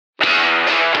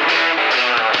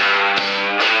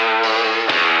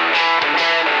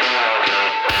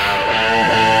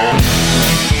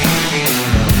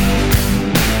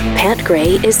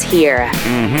Gray is here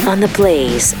on the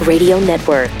Blaze Radio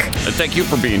Network. Thank you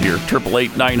for being here.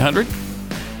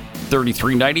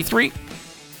 888-900-3393.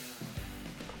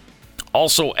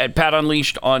 Also at Pat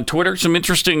Unleashed on Twitter. Some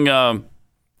interesting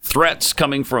threats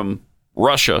coming from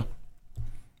Russia.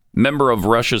 Member of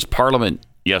Russia's parliament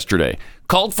yesterday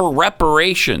called for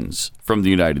reparations from the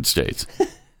United States.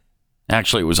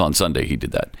 Actually, it was on Sunday he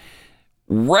did that.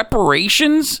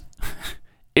 Reparations?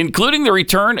 Including the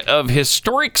return of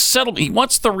historic settlement. He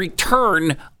wants the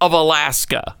return of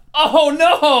Alaska. Oh,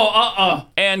 no.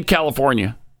 And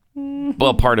California.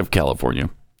 Well, part of California.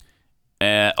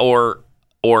 Or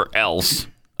else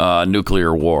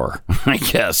nuclear war, I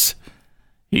guess.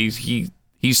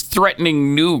 He's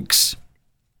threatening nukes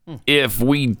if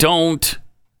we don't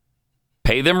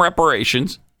pay them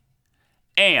reparations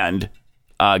and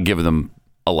give them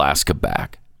Alaska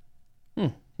back.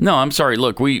 No, I'm sorry.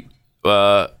 Look, we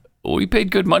paid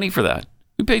good money for that.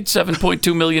 We paid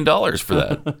 $7.2 million for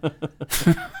that.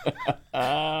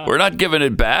 We're not giving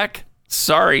it back.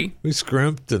 Sorry. We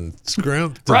scrimped and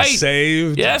right.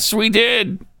 saved. Yes, we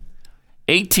did.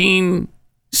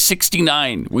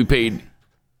 1869, we paid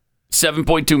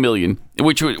 $7.2 million,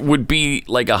 which would be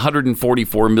like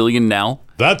 $144 million now.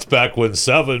 That's back when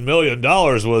 $7 million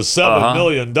was $7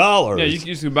 million. Yeah, you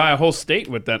used to buy a whole state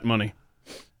with that money.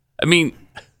 I mean,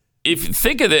 if you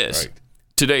think of this, right.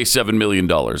 Today $7 million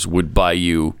would buy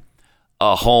you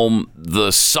a home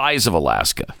the size of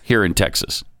Alaska here in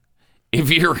Texas. If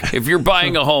you're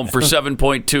buying a home for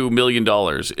 $7.2 million,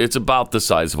 it's about the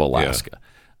size of Alaska.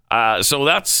 Yeah. So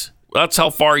that's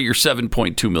how far your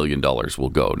 $7.2 million will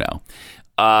go now.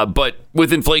 But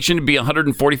with inflation to be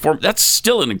 144, that's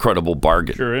still an incredible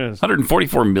bargain. Sure is.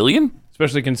 144 million?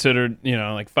 Especially considered,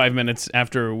 like 5 minutes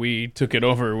after we took it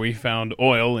over, we found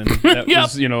oil, and that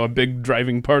was, a big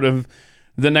driving part of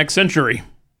the next century.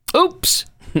 Oops.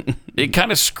 It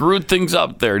kind of screwed things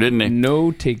up there, didn't it?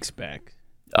 No takes back.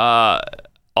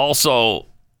 Also,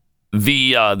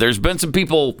 there's been some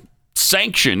people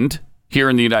sanctioned here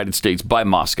in the United States by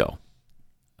Moscow,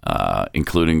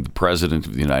 including the president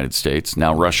of the United States.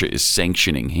 Now Russia is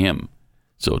sanctioning him.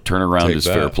 So turnaround is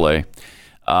fair play.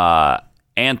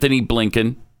 Anthony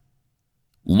Blinken,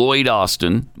 Lloyd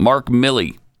Austin, Mark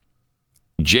Milley,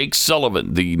 Jake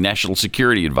Sullivan, the National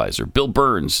Security Advisor, Bill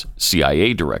Burns,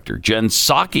 CIA Director, Jen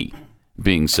Psaki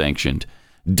being sanctioned,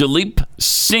 Dilip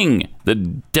Singh, the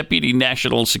Deputy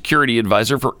National Security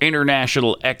Advisor for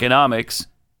International Economics.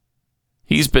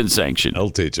 He's been sanctioned. I'll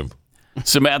teach him.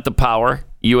 Samantha Power,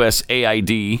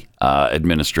 USAID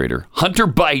Administrator. Hunter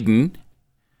Biden,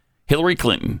 Hillary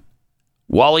Clinton,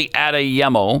 Wally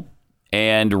Adeyemo,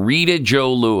 and Rita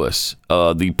Jo Lewis,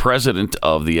 the president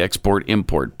of the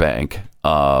Export-Import Bank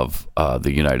of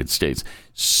the United States.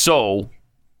 So,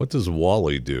 what does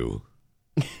Wally do?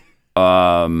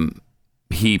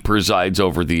 He presides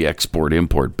over the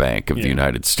Export-Import Bank of the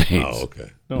United States. Oh, okay.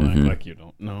 Don't act like you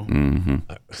don't know.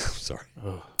 Mm-hmm. Sorry.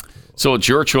 So it's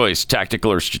your choice,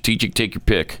 tactical or strategic. Take your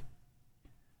pick.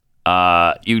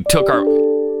 You took our...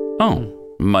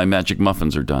 Oh, my magic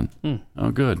muffins are done.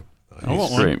 Oh, good.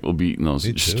 Great. We'll be eating those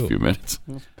in just a few minutes.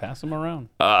 Let's pass them around.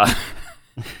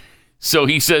 So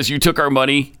he says, you took our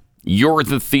money. You're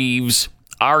the thieves.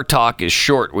 Our talk is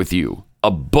short with you.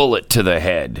 A bullet to the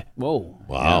head. Whoa.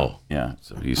 Wow. Yeah.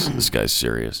 So this guy's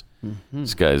serious.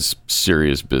 This guy's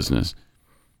serious business.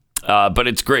 But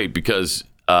it's great because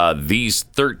these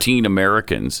 13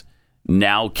 Americans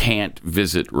now can't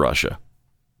visit Russia.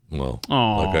 Well,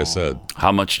 like I said.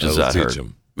 How much does that hurt?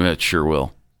 Them. It sure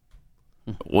will.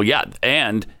 Well, yeah.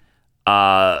 And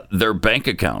their bank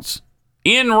accounts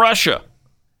in Russia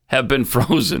have been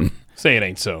frozen. Say it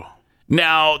ain't so.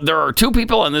 Now, there are two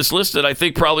people on this list that I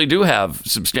think probably do have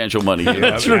substantial money here.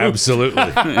 Absolutely.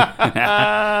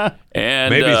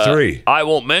 And maybe three. I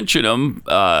won't mention them,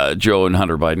 Joe and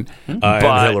Hunter Biden. And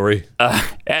Hillary.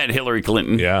 And Hillary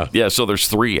Clinton. Yeah. Yeah, so there's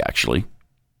three, actually.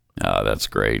 That's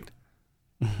great.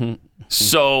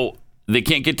 So they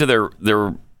can't get to their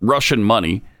Russian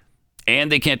money, and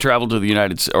they can't travel to the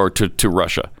United States or to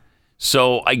Russia.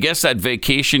 So I guess that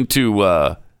vacation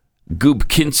to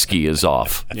Gubkinski is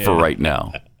off for right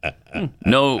now.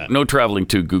 No traveling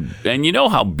to Gub. And you know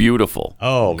how beautiful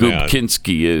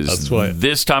Gubkinski is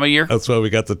this time of year? That's why we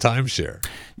got the timeshare.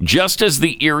 Just as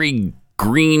the eerie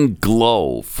green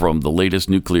glow from the latest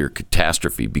nuclear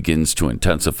catastrophe begins to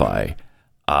intensify,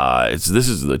 this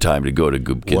is the time to go to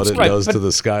Gubkinski. What it does to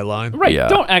the skyline? Right. Yeah.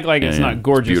 Don't act like it's not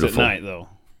gorgeous beautiful. At night, though.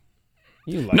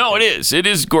 It is. It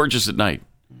is gorgeous at night.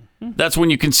 That's when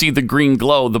you can see the green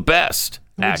glow the best.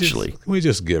 Actually, can we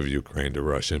just give Ukraine to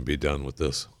Russia and be done with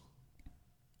this?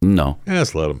 No.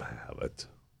 Just let them have it.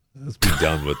 Let's be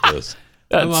done with this.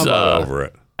 I'm That's about over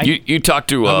it. You talked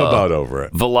to I'm about over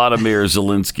it. Volodymyr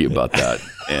Zelensky about that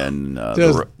and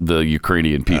the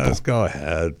Ukrainian people. Let's go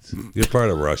ahead. You're part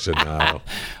of Russia now.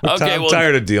 Okay, I'm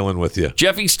tired of dealing with you.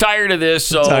 Jeffy's tired of this,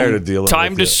 so tired of dealing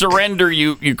time with to you. surrender,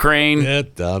 Ukraine.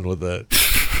 Get done with it.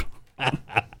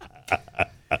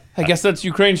 I guess that's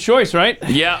Ukraine's choice, right?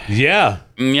 Yeah. Yeah.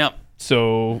 Yep.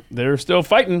 So they're still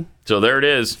fighting, So there it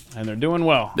is. and they're doing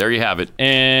well. There you have it.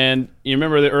 And you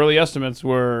remember the early estimates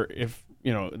were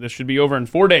this should be over in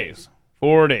 4 days.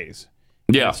 4 days.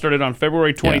 Yeah. It started on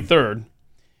February 23rd.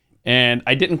 And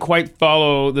I didn't quite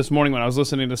follow this morning when I was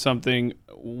listening to something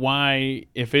why,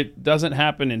 if it doesn't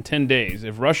happen in 10 days,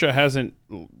 if Russia hasn't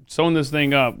sewn this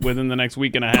thing up within the next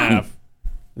week and a half,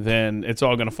 then it's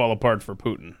all going to fall apart for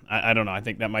Putin. I don't know. I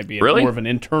think that might be Really? more of an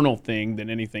internal thing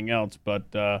than anything else. But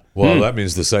Well, that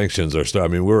means the sanctions are I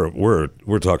mean, we're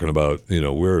talking about,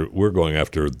 we're going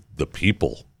after the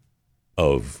people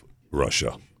of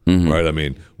Russia, right? I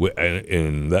mean,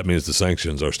 and that means the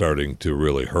sanctions are starting to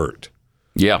really hurt.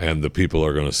 Yeah. And the people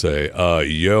are going to say,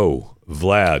 yo,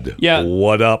 Vlad, Yeah.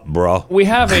 what up, bro? we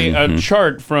have a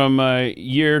chart from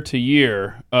year to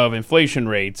year of inflation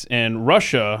rates, and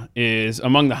Russia is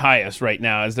among the highest right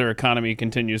now as their economy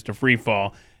continues to free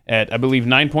fall at, I believe,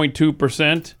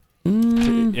 9.2%.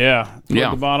 Yeah.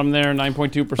 Toward the bottom there,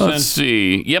 9.2%. Let's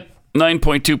see. Yep.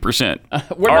 9.2%.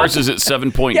 We're Ours not- is at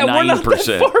 7.9%. Yeah, we're not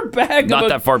that far back. Not of a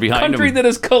that far behind country them. that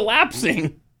is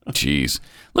collapsing. Jeez.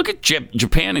 Look at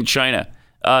Japan and China.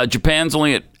 Japan's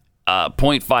only at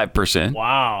 0.5%.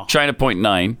 Wow. China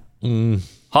 0.9.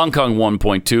 Hong Kong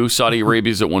 1.2. Saudi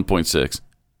Arabia's at 1.6.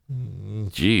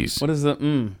 Jeez. What is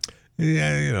the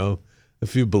Yeah,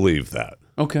 if you believe that.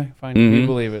 Okay, fine. We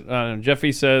believe it.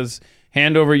 Jeffy says,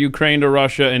 hand over Ukraine to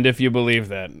Russia, and if you believe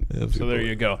that. So there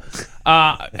you go.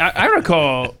 I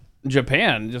recall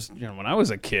Japan, just when I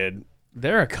was a kid,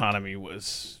 their economy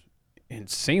was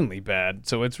insanely bad.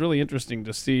 So it's really interesting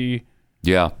to see.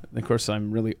 Yeah. Of course,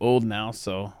 I'm really old now,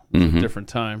 so it's a different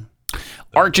time.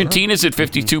 Argentina's at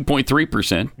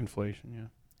 52.3%. Inflation, yeah.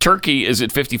 Turkey is at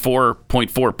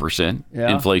 54.4%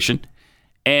 inflation.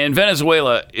 And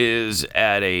Venezuela is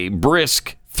at a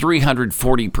brisk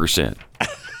 340%.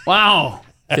 Wow.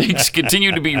 Things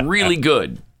continue to be really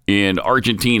good in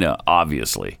Argentina,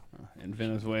 obviously. In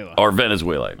Venezuela. Or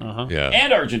Venezuela. Yeah.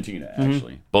 And Argentina,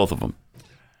 actually. Both of them.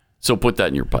 So put that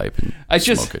in your pipe and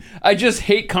smoke it. I just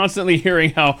hate constantly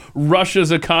hearing how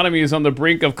Russia's economy is on the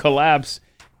brink of collapse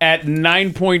at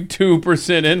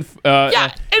 9.2%.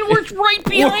 Yeah, and we're right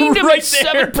behind them right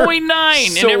at there. 7.9,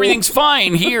 So- and everything's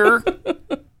fine here.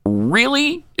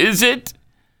 Really? Is it?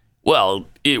 Well,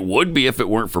 it would be if it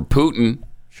weren't for Putin.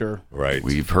 Sure. Right.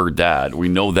 We've heard that. We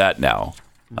know that now.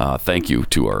 Thank you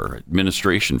to our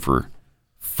administration for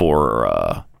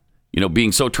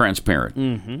being so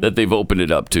transparent that they've opened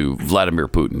it up to Vladimir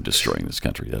Putin destroying this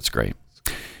country. That's great.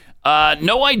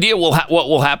 No idea what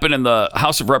will happen in the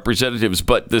House of Representatives,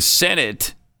 but the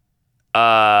Senate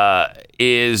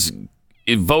is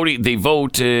voting. They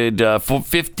voted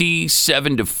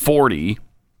 57-40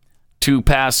 to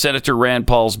pass Senator Rand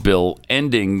Paul's bill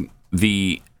ending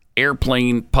the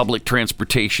airplane public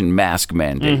transportation mask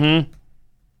mandate.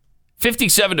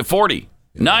 57-40.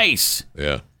 Nice.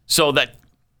 Yeah. So that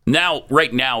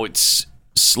right now, it's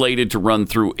slated to run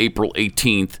through April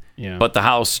 18th, but the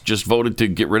House just voted to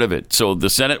get rid of it. So the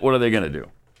Senate, what are they going to do?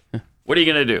 What are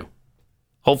you going to do?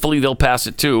 Hopefully they'll pass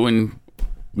it too, and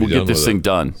we'll get this thing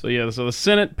done. So so the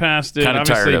Senate passed it. Kinda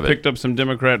tired Obviously, of it. picked up some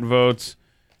Democrat votes.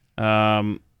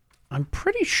 I'm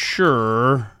pretty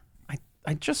sure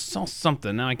I just saw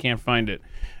something. Now I can't find it.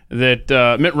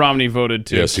 That Mitt Romney voted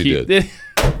to Yes, he keep did.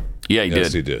 Yeah, he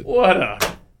Yes, did. he did. What a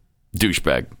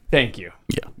Douchebag. thank you.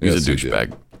 Yeah, he's Yes, a he did.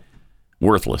 douchebag.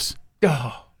 Worthless.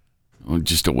 Oh, Well,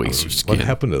 just a waste of What skin.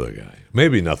 happened to the guy?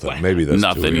 Maybe nothing. Maybe that's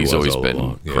Nothing. who he He's was always all been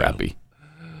along. Yeah. crappy.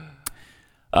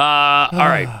 All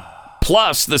right.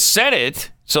 Plus, the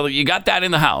Senate. So you got that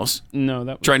in the House, no,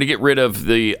 that was, trying to get rid of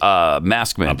the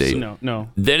mask mandate. no.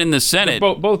 Then in the Senate,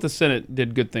 Both the Senate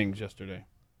did good things yesterday.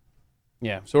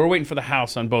 Yeah, so we're waiting for the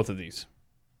House on both of these.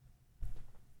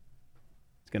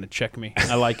 It's gonna check me.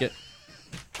 I like it.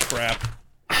 Crap.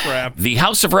 the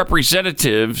House of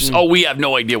Representatives. Oh, we have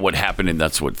no idea what happened, and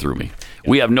that's what threw me.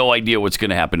 We have no idea what's going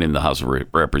to happen in the House of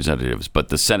Representatives, but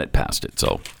the Senate passed it.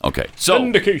 So, okay. So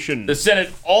Vindication. the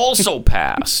Senate also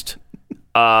passed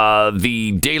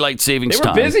the daylight savings They were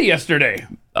time busy yesterday.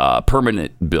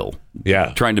 permanent bill.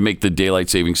 Yeah. Trying to make the daylight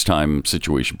savings time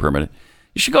situation permanent.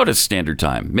 You should go to standard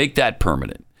time. Make that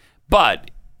permanent.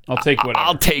 But I'll take whatever.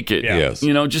 I'll take it. Yeah. Yes.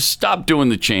 You know, just stop doing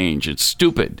the change. It's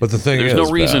stupid. But the thing There's is,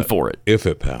 no reason Pat, for it. If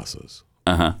it passes,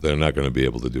 they're not going to be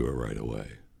able to do it right away.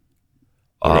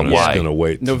 Why? It's going to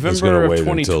wait. November of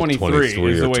until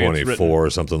 2023 or 24 or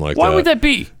something like that. Why would that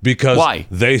be? Because Why?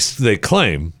 they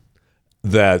claim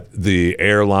that the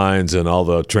airlines and all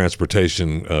the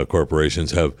transportation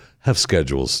corporations have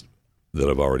schedules that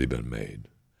have already been made,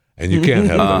 and you can't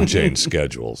have them change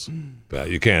schedules.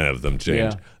 You can't have them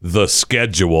change the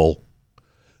schedule.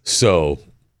 So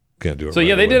can't do it. So right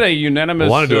they away. did a unanimous. I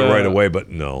want to do it right away, but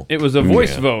no. It was a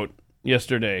voice vote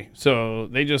yesterday, so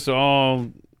they just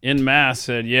all en masse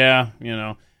said, "Yeah,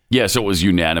 Yes, it was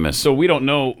unanimous. So we don't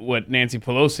know what Nancy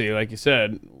Pelosi, like you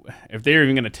said, if they're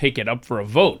even going to take it up for a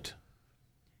vote.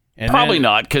 And Probably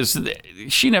not, because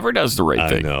she never does the right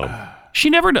thing. I know. She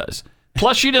never does.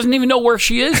 Plus, she doesn't even know where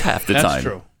she is half the time. That's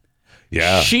true.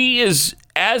 Yeah. She is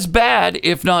as bad,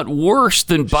 if not worse,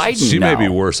 than Biden. She now. may be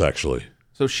worse, actually.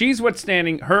 So she's what's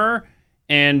standing, her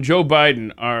and Joe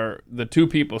Biden are the two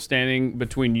people standing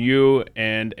between you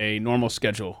and a normal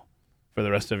schedule for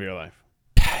the rest of your life.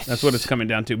 That's what it's coming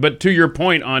down to. But to your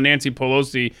point on Nancy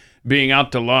Pelosi being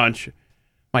out to lunch,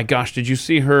 my gosh, did you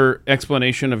see her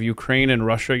explanation of Ukraine and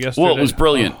Russia yesterday? Well, it was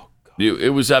brilliant.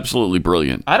 It was absolutely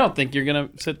brilliant. I don't think you're going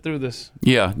to sit through this.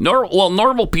 Yeah.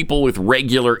 Normal people with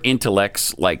regular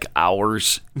intellects like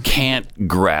ours can't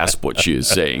grasp what she is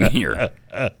saying here.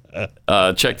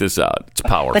 Check this out. It's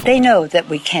powerful. But they know that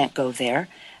we can't go there.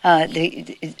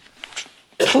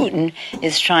 Putin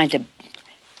is trying to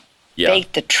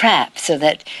bait the trap so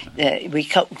that we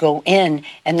go in,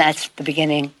 and that's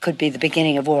could be the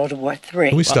beginning of World War III.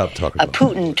 Can we stop talking about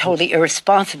Putin totally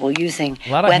irresponsible using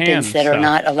weapons that are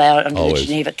not allowed under the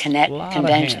Geneva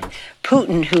Convention.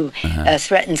 Putin, who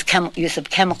threatens use of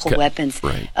chemical weapons,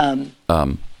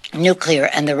 nuclear,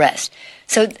 and the rest.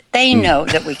 So they know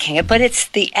that we can't, but it's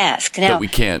the ask. Now, that we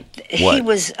can't. What? He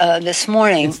was this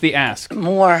morning. It's the ask.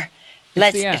 More.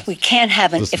 If we can't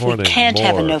have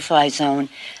a no-fly zone,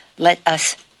 let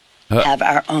us have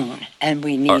our own, and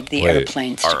we need the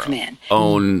airplanes to come in.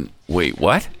 Wait,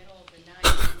 what?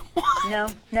 No.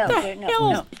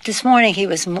 This morning he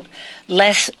was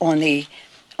less on the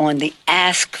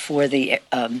ask for the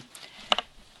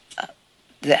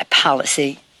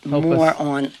policy, more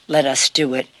on let us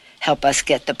do it, help us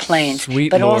get the planes.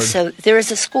 But also there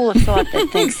is a school of thought that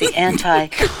thinks the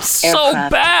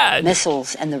anti-aircraft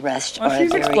missiles and the rest are a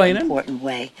very important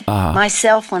way.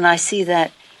 Myself, when I see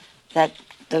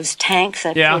those tanks,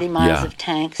 40 miles of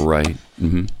tanks. Right.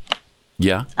 Mm-hmm.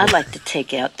 Yeah. I'd like to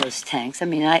take out those tanks. I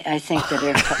mean, I think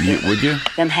that would you?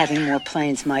 Them having more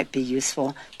planes might be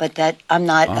useful, but that I'm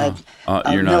not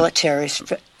a military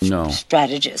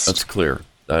strategist. That's clear.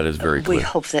 That is very clear. We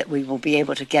hope that we will be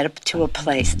able to get up to a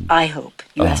place. I hope.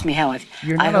 You asked me how.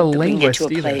 You're not I hope a that we can get to a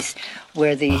linguist place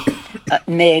where the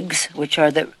MiGs, which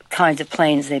are the kinds of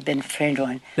planes they've been trained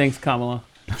on, thanks, Kamala,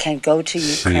 can go to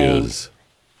Ukraine. She is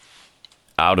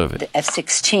out of it. The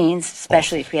F-16s,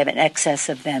 especially if we have an excess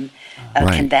of them,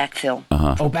 can backfill.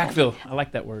 Oh, backfill. I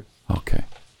like that word. Okay.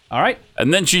 All right.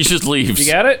 And then she just leaves. You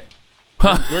got it?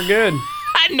 We're good.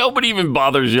 Nobody even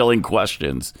bothers yelling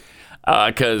questions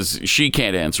because she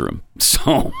can't answer them.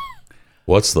 So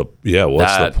what's the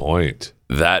point?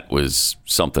 That was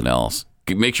something else.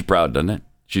 It makes you proud, doesn't it?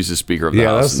 She's the Speaker of the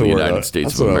House of the United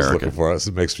States of America. That's what I was looking for.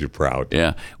 It makes you proud.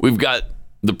 Yeah. We've got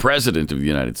the President of the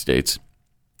United States,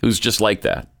 who's just like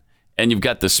that. And you've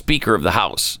got the Speaker of the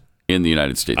House in the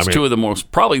United States.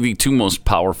 Probably the two most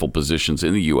powerful positions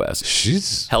in the U.S.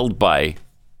 She's held by...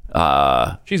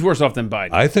 she's worse off than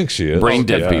Biden. I think she is. Brain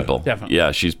dead people. Definitely.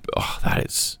 Yeah, that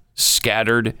is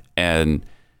scattered and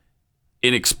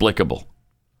inexplicable.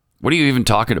 What are you even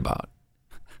talking about?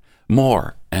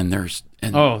 More. And there's...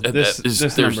 And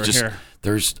this number here.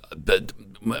 There's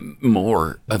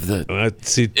more of the... I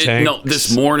see tanks. No,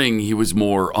 this morning he was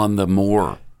more on the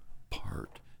more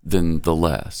part than the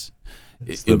less.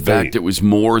 In fact, it was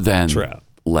more than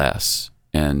less.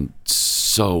 And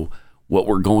so what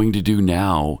we're going to do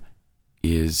now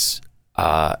is,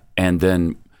 and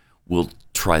then we'll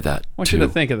try that. I want you to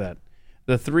think of that.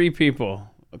 The three people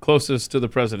closest to the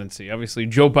presidency, obviously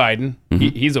Joe Biden,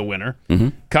 he's a winner. Mm-hmm.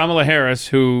 Kamala Harris,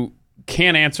 who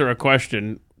can't answer a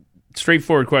question,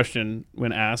 straightforward question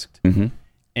when asked. Mm-hmm.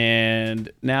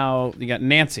 And now you got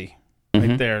Nancy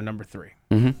right there, number 3.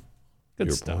 Mm-hmm.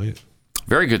 Good stuff. Point.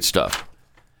 Very good stuff.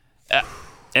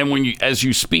 And as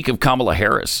you speak of Kamala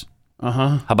Harris,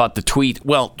 how about the tweet?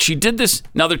 Well, she did this.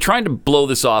 Now they're trying to blow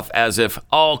this off as if,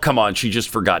 oh, come on, she just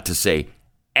forgot to say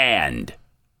 "and"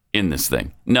 in this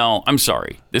thing. No, I'm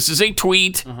sorry. This is a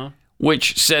tweet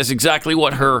which says exactly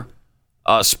what her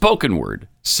spoken word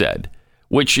said,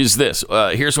 which is this.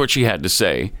 Here's what she had to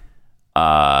say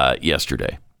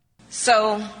yesterday.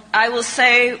 So I will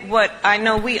say what I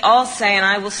know we all say, and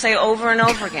I will say over and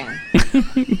over again.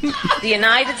 The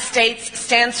United States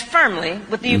stands firmly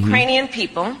with the Ukrainian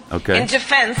people in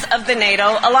defense of the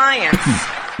NATO alliance.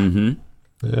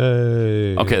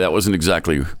 Hey. Okay, that wasn't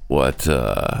exactly what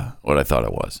I thought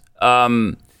it was.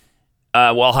 Well,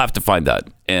 I'll have to find that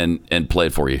and play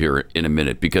it for you here in a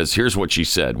minute, because here's what she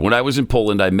said. When I was in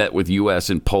Poland, I met with U.S.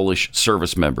 and Polish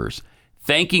service members,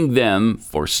 thanking them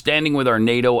for standing with our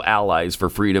NATO allies for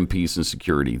freedom, peace, and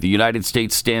security. The United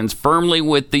States stands firmly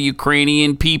with the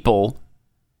Ukrainian people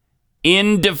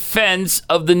in defense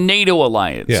of the NATO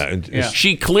alliance.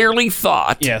 She clearly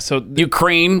thought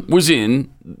Ukraine was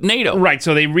in NATO. Right,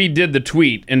 so they redid the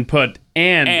tweet and put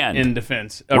and in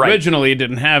defense. Originally, it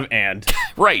didn't have and.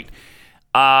 Right.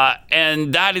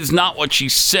 And that is not what she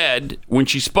said when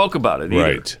she spoke about it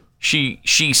either. Right.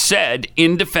 She said,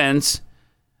 in defense,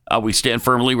 we stand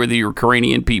firmly with the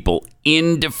Ukrainian people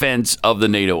in defense of the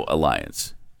NATO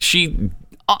alliance. She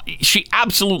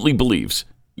absolutely believes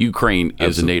Ukraine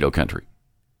is a NATO country.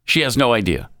 She has no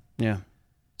idea. Yeah.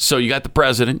 So you got the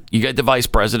president, you got the vice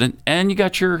president, and you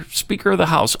got your Speaker of the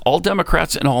House, all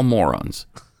Democrats and all morons,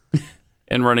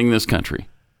 and running this country.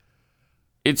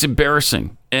 It's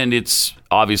embarrassing, and it's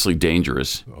obviously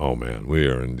dangerous. Oh, man, we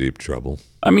are in deep trouble.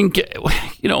 I mean,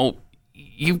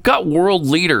 you've got world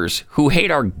leaders who hate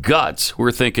our guts, who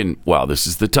are thinking, wow, this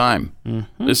is the time.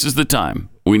 This is the time.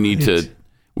 We need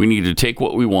to take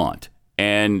what we want.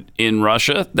 And in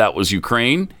Russia, that was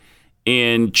Ukraine.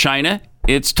 In China,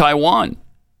 it's Taiwan.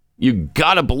 You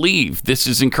got to believe this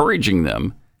is encouraging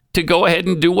them to go ahead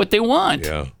and do what they want.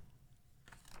 Yeah.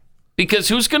 Because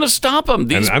who's going to stop them?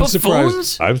 These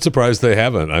buffoons? I'm surprised they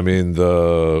haven't. I mean,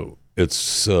 the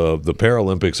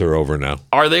Paralympics are over now.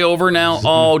 Are they over now?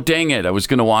 Oh, dang it. I was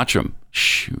going to watch them.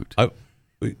 Shoot.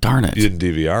 Darn it. You didn't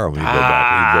DVR them. You go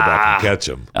back and catch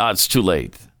them. It's too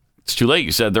late. It's too late.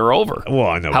 You said they're over. Well,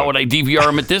 I know. How would I DVR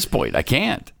them at this point? I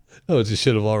can't. No, it just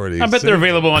should have already. I bet they're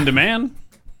available on demand.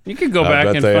 You could go back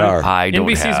and find.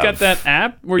 NBC's got that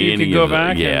app where you can go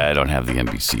back. Yeah, I don't have the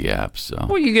NBC app, so.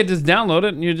 Well, you could just download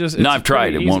it and you just. No, I've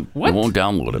tried. It won't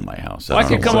download in my house. Well, I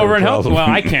can come over and help. Well,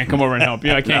 I can't come over and help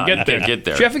you. I can't get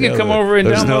there. Jeffy can come over and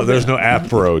download. There's no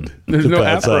app road. There's no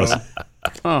app road.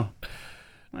 Oh.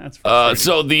 That's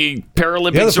so the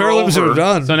Paralympics are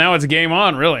done. So now it's game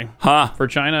on, really. Huh? For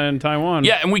China and Taiwan.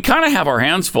 Yeah, and we kind of have our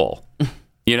hands full.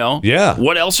 Yeah.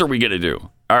 What else are we going to do?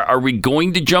 Are we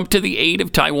going to jump to the aid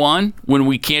of Taiwan when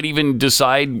we can't even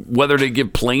decide whether to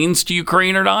give planes to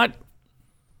Ukraine or not?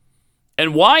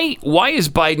 And why is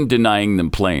Biden denying them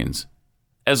planes?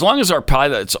 As long as our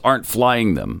pilots aren't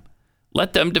flying them,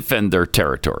 let them defend their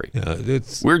territory. Yeah,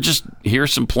 We're just,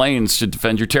 here's some planes to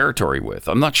defend your territory with.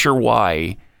 I'm not sure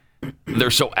why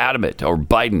they're so adamant, or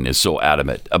Biden is so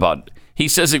adamant about. He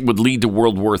says it would lead to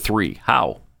World War III.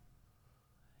 How?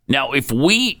 Now, if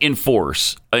we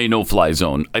enforce a no-fly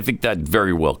zone, I think that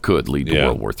very well could lead to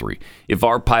World War III. If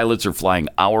our pilots are flying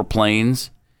our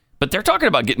planes, but they're talking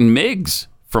about getting MiGs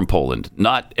from Poland,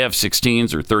 not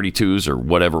F-16s or 32s or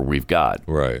whatever we've got.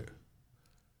 Right.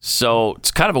 So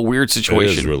it's kind of a weird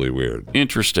situation. It is really weird.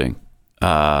 Interesting.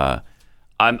 I'm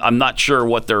not sure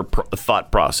what their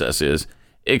thought process is,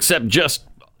 except just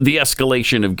the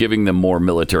escalation of giving them more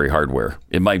military hardware.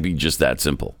 It might be just that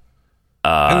simple.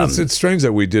 And it's strange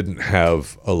that we didn't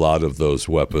have a lot of those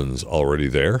weapons already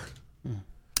there.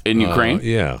 In Ukraine?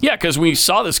 Yeah. Yeah, because we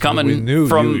saw this coming we knew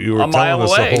from you were a mile telling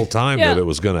us away. the whole time that it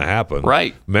was going to happen.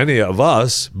 Right. Many of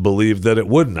us believed that it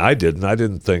wouldn't. I didn't. I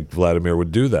didn't think Vladimir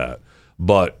would do that.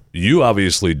 But you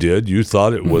obviously did. You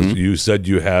thought it was. You said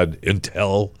you had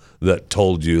intel that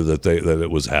told you that it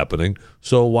was happening.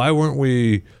 So why weren't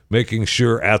we making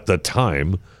sure at the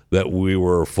time that we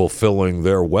were fulfilling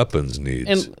their weapons needs?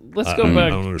 And let's go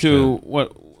back to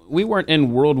what we weren't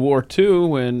in World War II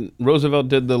when Roosevelt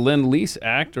did the Lend-Lease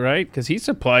Act, right? Because he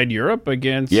supplied Europe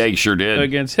against he sure did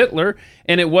against Hitler,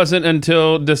 and it wasn't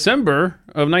until December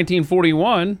of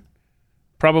 1941,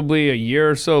 probably a year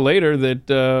or so later,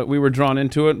 that we were drawn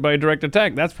into it by direct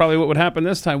attack. That's probably what would happen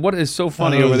this time. What is so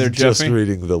funny over there, Jeffy? Just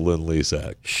reading the Lend-Lease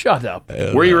Act. Shut up.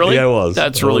 Were you really? Yeah, I was.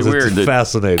 That's really weird. It's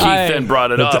fascinating. Keith then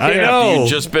brought it up. I know. You've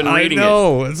just been reading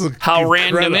it. How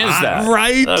random is that?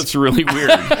 Right. That's really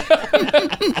weird.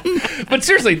 But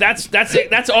seriously,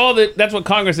 that's all that's what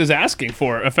Congress is asking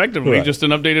for, effectively. Right. Just an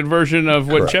updated version of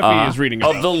what Jeffy is reading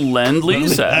about. Of the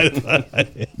Lend-Lease Act.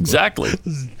 Exactly.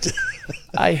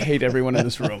 I hate everyone in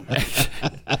this room.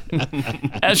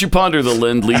 As you ponder the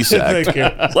Lend-Lease Act,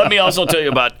 let me also tell you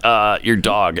about your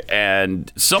dog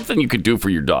and something you could do for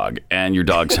your dog and your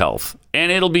dog's health.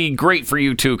 And it'll be great for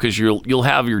you, too, because you'll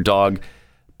have your dog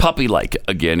puppy-like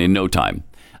again in no time.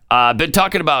 Been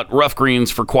talking about rough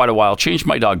greens for quite a while. Changed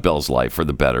my dog Belle's life for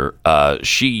the better.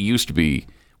 She used to be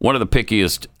one of the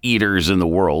pickiest eaters in the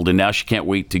world, and now she can't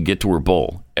wait to get to her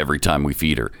bowl every time we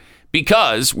feed her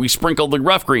because we sprinkle the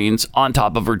rough greens on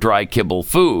top of her dry kibble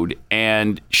food,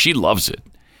 and she loves it.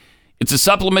 It's a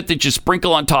supplement that you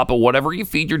sprinkle on top of whatever you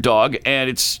feed your dog,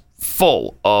 and it's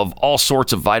full of all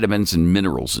sorts of vitamins and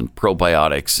minerals and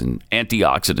probiotics and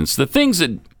antioxidants, the things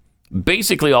that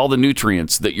basically all the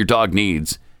nutrients that your dog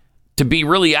needs to be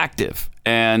really active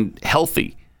and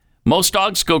healthy. Most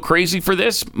dogs go crazy for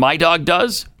this. My dog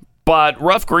does. But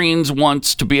Rough Greens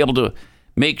wants to be able to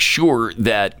make sure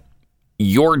that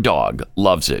your dog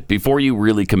loves it before you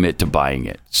really commit to buying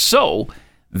it. So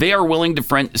they are willing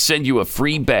to send you a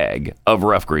free bag of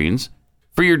Rough Greens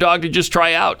for your dog to just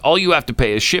try out. All you have to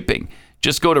pay is shipping.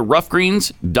 Just go to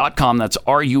roughgreens.com. That's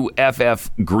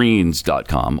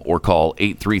ruffgreens.com or call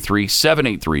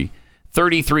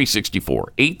 833-783-3364.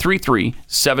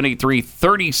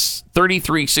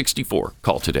 833-783-3364.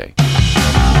 Call today.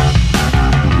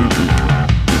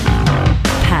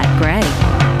 Pat Gray,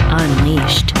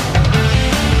 Unleashed.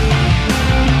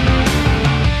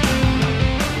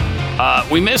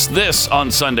 We missed this on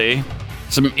Sunday.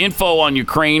 Some info on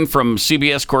Ukraine from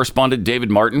CBS correspondent David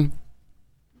Martin.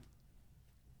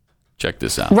 Check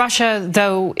this out. Russia,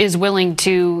 though, is willing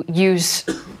to use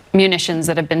munitions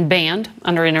that have been banned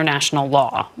under international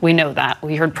law. We know that.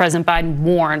 We heard President Biden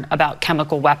warn about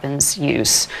chemical weapons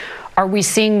use. Are we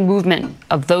seeing movement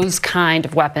of those kind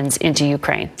of weapons into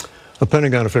Ukraine? A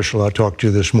Pentagon official I talked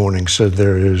to this morning said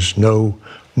there is no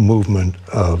movement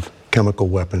of chemical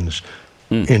weapons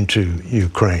into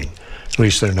Ukraine. At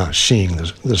least they're not seeing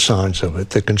the signs of it.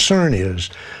 The concern is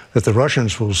that the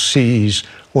Russians will seize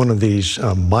one of these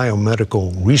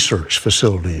biomedical research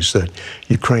facilities that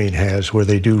Ukraine has, where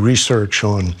they do research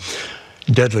on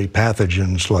deadly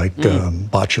pathogens like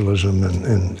botulism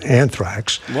and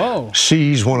anthrax. Whoa.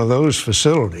 Seize one of those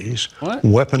facilities,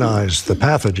 weaponize the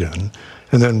pathogen,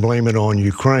 and then blame it on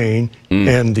Ukraine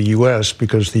and the U.S.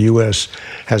 because the U.S.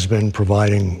 has been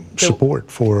providing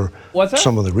support for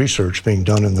some of the research being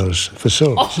done in those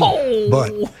facilities.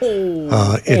 But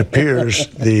it appears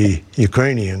the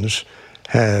Ukrainians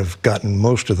have gotten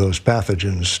most of those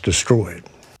pathogens destroyed.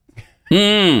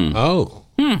 Well,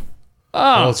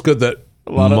 it's good that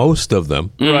most of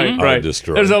them are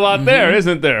destroyed. There's a lot there,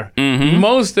 isn't there?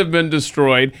 Most have been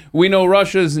destroyed. We know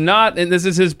Russia's not, and this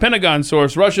is his Pentagon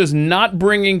source, Russia's not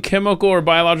bringing chemical or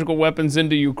biological weapons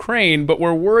into Ukraine, but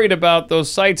we're worried about those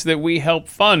sites that we help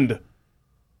fund.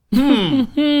 But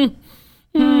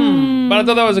I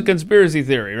thought that was a conspiracy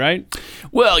theory, right?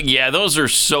 Well, yeah, those are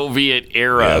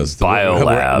Soviet-era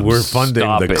biolabs. We're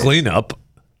funding the cleanup.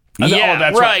 Yeah,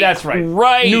 that's right. That's right.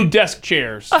 Right. New desk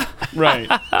chairs. Right.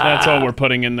 That's all we're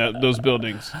putting in those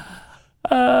buildings.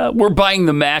 We're buying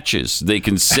the matches they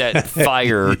can set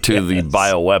fire to the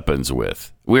bioweapons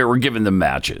with. We're giving them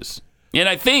matches. And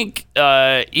I think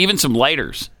even some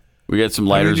lighters. We got some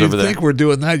lighters over there. You'd think we're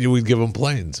doing that, you would give them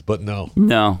planes, but no.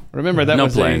 No. Remember, that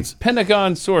was planes. a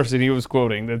Pentagon source that he was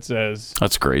quoting that says...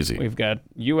 That's crazy. We've got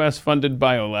U.S.-funded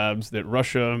biolabs that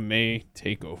Russia may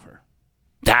take over.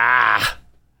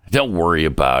 Don't worry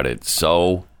about it.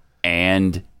 Sorry,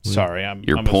 I'm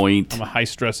a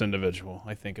high-stress individual.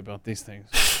 I think about these things.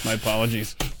 My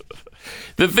apologies.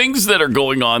 The things that are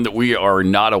going on that we are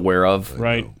not aware of.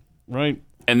 Right.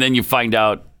 And then you find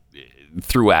out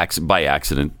by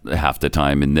accident half the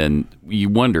time, and then you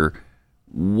wonder,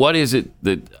 what is it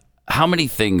how many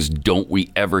things don't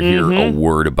we ever hear a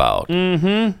word about?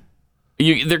 There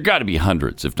got to be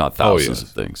hundreds, if not thousands of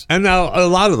things. And now a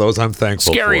lot of those I'm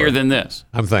thankful for. Scarier than this.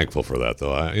 I'm thankful for that,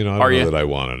 though. I don't know that I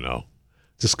want to know.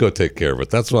 Just go take care of it.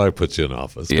 That's why I put you in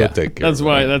office. Go take care of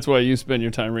it. That's why you spend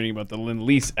your time reading about the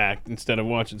Lend-Lease Act instead of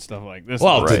watching stuff like this.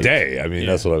 Well, today,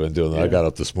 that's what I've been doing. I got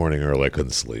up this morning early. I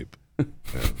couldn't sleep.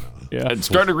 And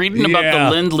started reading about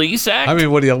the Lend-Lease Act? I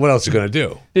mean, what else are you going to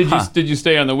do? Did you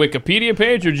stay on the Wikipedia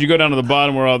page, or did you go down to the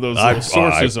bottom where all those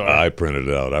sources are? I printed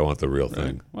it out. I want the real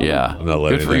thing. Well, I'm not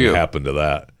letting anything happen to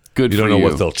that. Good you for don't know you.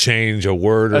 what they'll change a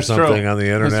word or something on the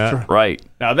internet. That's right.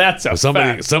 Now that's a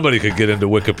fact. Somebody could get into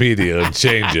Wikipedia and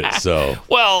change it. So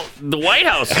well, the White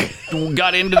House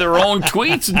got into their own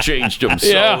tweets and changed them.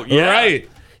 So, right.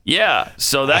 Yeah,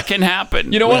 so that can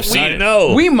happen. You know what?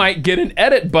 We might get an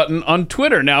edit button on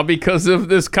Twitter now because of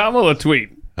this Kamala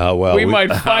tweet. Oh, well. We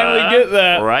might finally get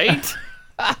that. Right?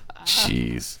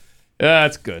 Jeez.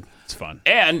 That's good. It's fun.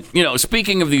 And,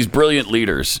 speaking of these brilliant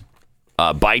leaders,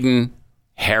 Biden,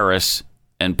 Harris,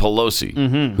 and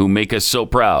Pelosi, who make us so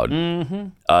proud.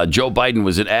 Joe Biden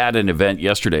was at an event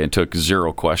yesterday and took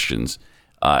 0 questions.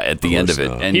 at the end of it.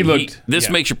 And this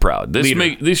makes you proud.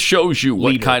 This shows you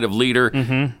what kind of leader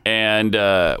and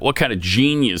what kind of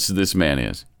genius this man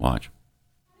is. Watch.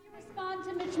 Respond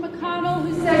to Mitch McConnell,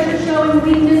 who says you're showing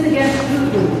weakness against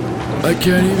Putin. I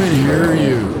can't even hear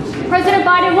you. President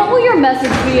Biden, what will your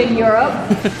message be in Europe?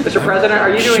 Mr. President, are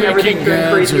you doing everything to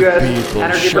increase U.S.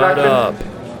 energy production? Up.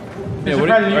 Mr.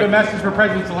 President, you have a message for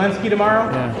President Zelensky tomorrow?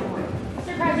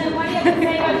 Mr. President, what do you have to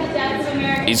say about the deaths of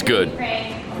Americans? He's good.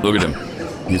 Look at him.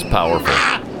 He's powerful.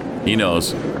 He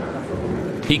knows.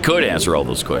 He could answer all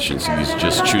those questions. He's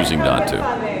just choosing not to.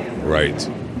 Right.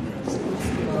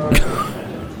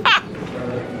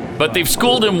 But they've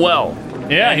schooled him well.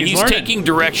 Yeah, and he's taking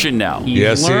direction now.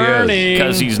 He's learning. He is.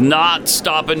 Because he's not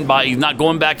stopping by. He's not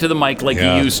going back to the mic like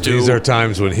he used to. These are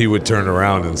times when he would turn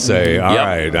around and say, all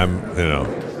right,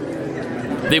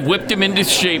 They've whipped him into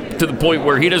shape to the point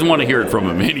where he doesn't want to hear it from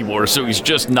him anymore, so he's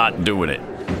just not doing it.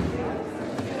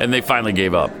 And they finally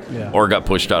gave up. Or got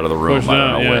pushed out of the room. I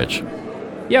don't know which.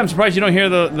 Yeah, I'm surprised you don't hear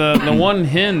the one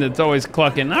hen that's always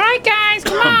clucking. All right, guys,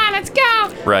 come on, let's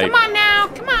go. Right. Come on now,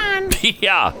 come on.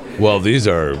 Yeah. Well, these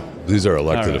are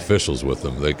elected officials with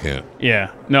them. They can't.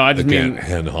 Yeah. No, I just can't mean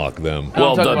hen hawk them.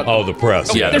 Well, the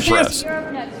press. Yeah, the press.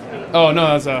 Oh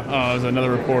no, that's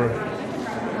another reporter.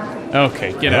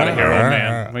 Okay, get out of here, old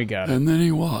man. We got it. And then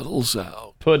he waddles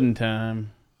out. Pudding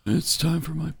time. It's time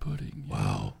for my pudding.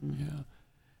 Wow. Yeah.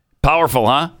 Powerful,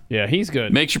 huh? Yeah, he's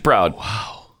good. Makes you proud.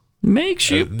 Wow. Makes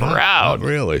you proud. Not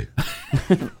really.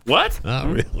 What? Not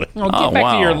really. Well, get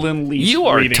back to your Lynn Lease. You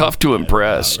are reading. Tough to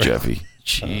impress, Jeffy.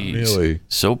 Jeez. Really?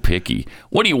 So picky.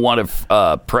 What do you want?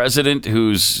 A president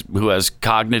who has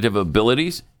cognitive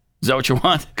abilities? Is that what you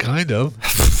want? Kind of.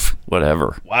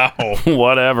 Whatever. Wow.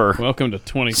 Whatever. Welcome to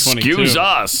 2022. Excuse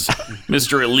us,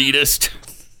 Mr. Elitist.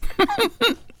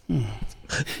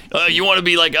 You want to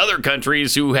be like other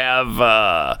countries who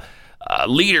have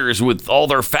leaders with all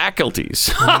their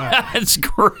faculties. That's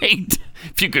great.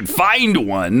 If you could find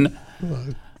one.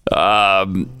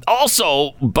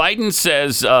 Also, Biden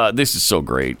says this is so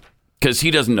great because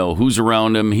he doesn't know who's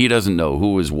around him. He doesn't know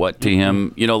who is what to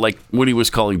him. You know, like when he was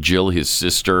calling Jill his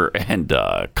sister and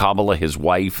Kamala his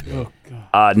wife. Oh,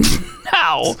 God.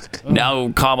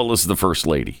 Now Kamala's the first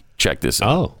lady. Check this out.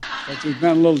 Oh. But there's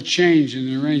been a little change in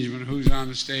the arrangement of who's on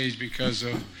the stage because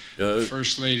of the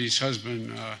First Lady's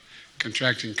husband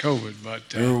contracting COVID. But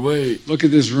look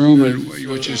at this room and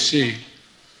what you see.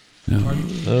 This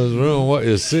room, what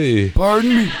you see. Pardon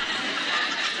me?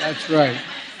 That's right.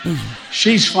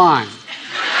 She's fine.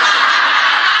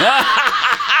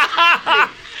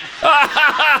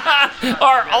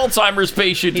 Our Alzheimer's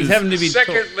patient He's is having to be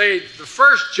second lady, the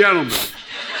first gentleman.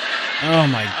 Oh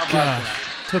my gosh.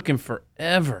 Took him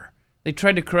forever. They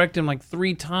tried to correct him like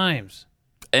 3 times.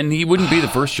 And he wouldn't be the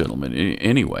first gentleman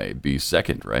anyway. Be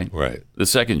second, right? Right. The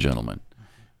second gentleman.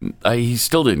 He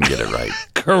still didn't get it right.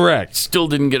 Correct. Still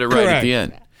didn't get it right at the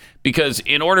end. Because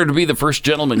in order to be the first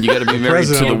gentleman, you got to be married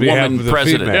to the woman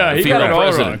president. Yeah, he got it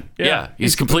all wrong. Yeah,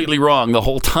 he's completely wrong the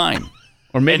whole time.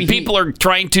 Or maybe people are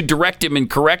trying to direct him and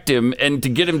correct him and to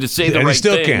get him to say the right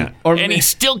thing. And he still can't. And he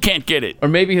still can't get it. Or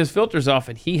maybe his filter's off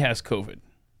and he has COVID.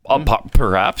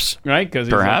 Perhaps. Right? Because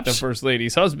like the first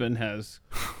lady's husband has.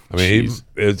 I mean,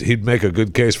 he'd make a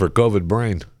good case for COVID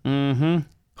brain. Mm-hmm.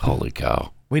 Holy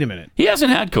cow. Wait a minute. He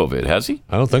hasn't had COVID, has he?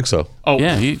 I don't think so. Oh,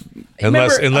 yeah.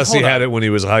 Unless he had it when he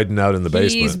was hiding out in the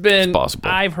basement. He's been. It's possible.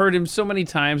 I've heard him so many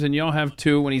times, and y'all have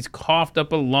too, when he's coughed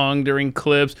up a lung during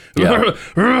clips.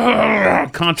 Yeah.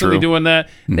 Constantly doing that.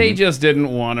 Mm-hmm. They just didn't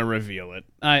want to reveal it.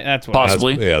 That's what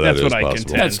possibly. That's what I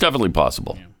contend. That's definitely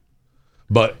possible. Yeah.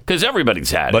 But because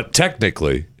everybody's had it. But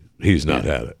technically, he's not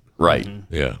had it. Right.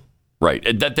 Mm-hmm. Yeah.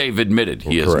 Right. That they've admitted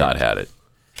he has not had it.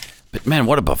 But man,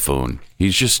 what a buffoon.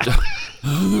 He's just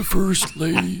the first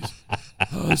lady's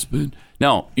husband.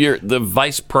 No, you're the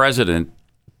vice president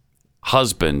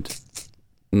husband.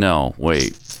 No,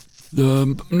 wait.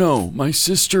 No, my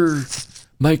sister,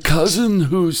 my cousin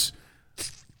who's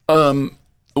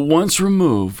once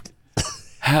removed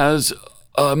has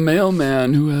a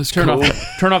mailman who has Turn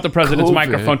off the president's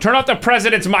microphone. Turn off the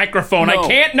president's microphone. No. I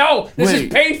can't. No, this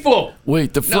is painful.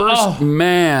 Wait, the first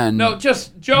man. No,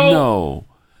 just Joe. No.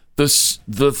 The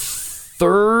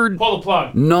third pull the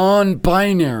plug.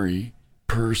 Non-binary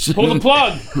person pull the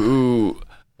plug who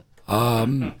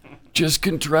just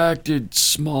contracted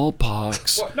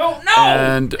smallpox. What? No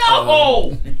and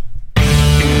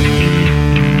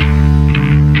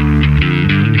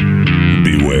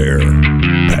beware,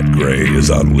 Pat Gray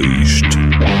is unleashed.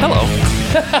 Hello.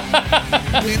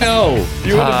 We know.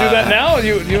 You want to do that now?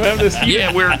 You have this?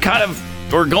 Yeah, we're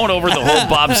going over the whole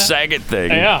Bob Saget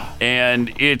thing. Yeah.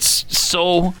 And it's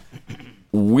so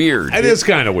weird. It is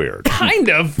kind of weird. Kind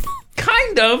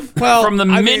of. Well, from the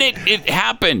minute it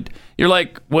happened, you're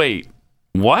like, wait,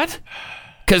 what?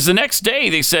 Because the next day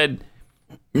they said,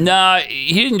 nah,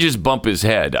 he didn't just bump his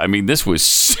head. I mean, this was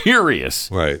serious.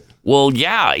 Right. Well,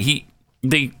 yeah,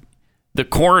 the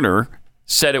coroner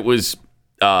said it was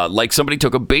like somebody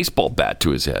took a baseball bat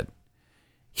to his head.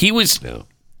 He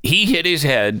hit his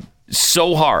head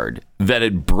so hard that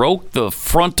it broke the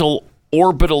frontal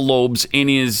orbital lobes in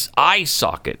his eye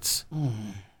sockets.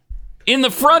 In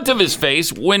the front of his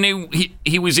face when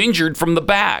he was injured from the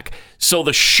back. So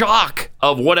the shock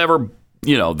of whatever,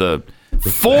 the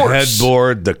force.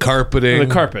 Headboard, the carpeting.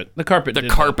 The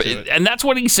carpet. And that's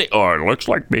what he said. Oh, it looks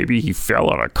like maybe he fell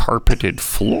on a carpeted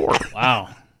floor. Wow.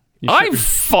 I've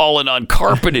fallen on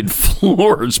carpeted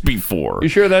floors before. You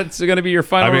sure that's going to be your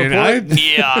final report?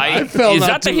 I fell. Is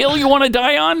that the hill you want to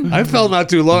die on? I fell not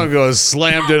too long ago and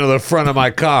slammed into the front of my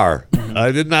car.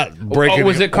 I did not break any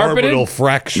orbital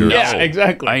fractures. Yeah,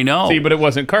 exactly. I know. See, but it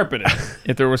wasn't carpeted.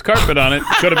 If there was carpet on it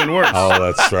could have been worse.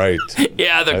 Oh, that's right.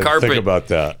 Yeah, the carpet. Think about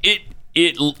that.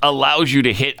 It allows you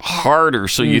to hit harder,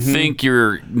 so you think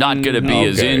you're not going to be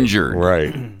as injured.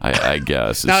 Right. I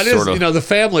guess. Now, it is, the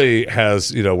family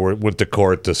has, went to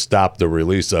court to stop the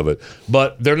release of it,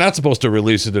 but they're not supposed to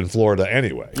release it in Florida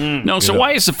anyway. No, so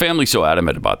why is the family so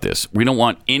adamant about this? We don't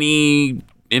want any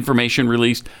information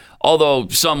released, although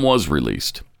some was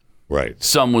released. Right.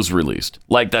 Some was released.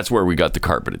 Like, that's where we got the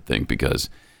carpeted thing, because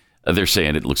they're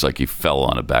saying it looks like he fell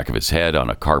on the back of his head on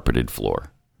a carpeted floor.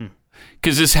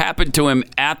 Because this happened to him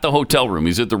at the hotel room.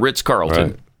 He's at the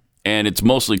Ritz-Carlton, and it's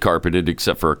mostly carpeted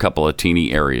except for a couple of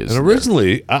teeny areas. And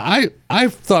originally, I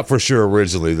thought for sure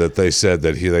originally that they said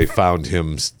that they found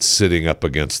him sitting up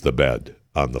against the bed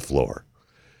on the floor.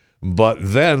 But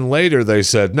then later they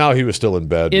said, no, he was still in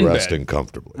bed, resting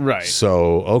comfortably. Right.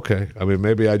 So, okay. I mean,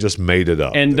 maybe I just made it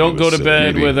up. And don't go to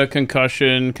bed with a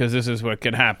concussion, because this is what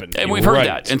could happen. And we've heard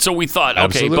that. And so we thought,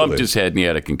 okay, he bumped his head and he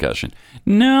had a concussion.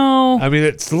 No. I mean,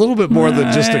 it's a little bit more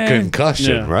than just a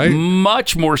concussion, right?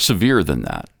 Much more severe than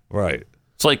that. Right.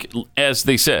 It's like, as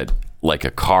they said, like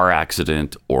a car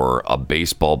accident or a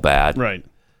baseball bat. Right.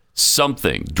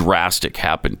 Something drastic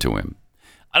happened to him.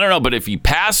 I don't know, but if he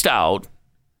passed out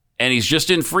and he's just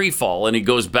in free fall and he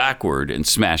goes backward and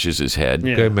smashes his head,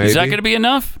 okay, is that going to be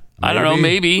enough? I don't know,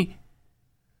 maybe.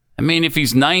 I mean, if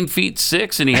he's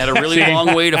 9'6" and he had a really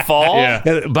long way to fall,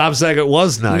 Bob Saget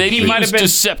was 9 maybe feet. he might have been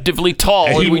deceptively tall,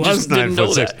 and we just didn't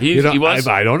know that. He was.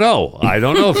 I don't know. I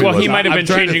don't know if he was. He might have been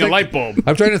changing a light bulb.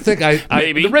 I'm trying to think.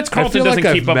 Maybe the Ritz-Carlton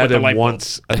doesn't keep up with the light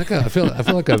bulbs. I feel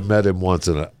like I've met him once,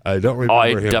 and I don't remember. Oh, I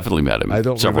him. definitely met him. I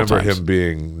don't remember him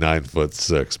being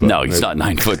 9'6". But no, he's not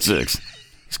 9'6".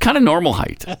 He's kind of normal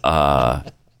height. 6'4".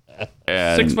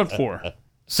 6'4"?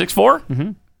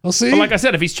 Mm-hmm. We'll see. But like I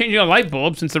said, if he's changing a light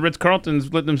bulb since the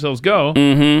Ritz-Carltons let themselves go,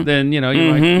 then you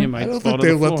might. I don't think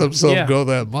they let themselves go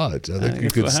that much. I think you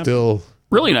could still.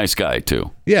 Really nice guy too.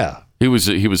 Yeah, he was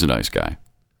a nice guy.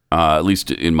 At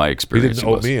least in my experience, he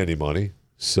didn't owe me any money.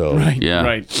 So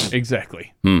right,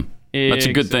 exactly. That's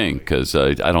a good thing, because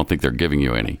I don't think they're giving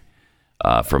you any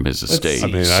from his estate. I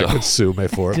mean, I could sue me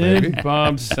for it. Maybe. Did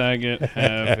Bob Saget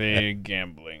have a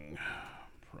gambling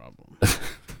problem?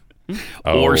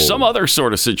 Or some other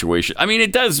sort of situation. I mean,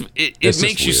 it does. It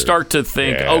makes you start to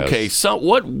think, okay, so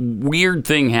what weird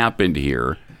thing happened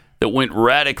here that went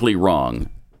radically wrong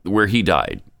where he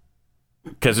died?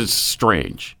 Because it's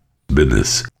strange.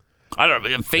 Business. I don't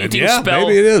know. A fainting spell.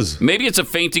 Maybe it is. Maybe it's a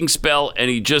fainting spell, and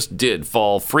he just did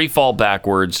free fall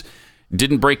backwards,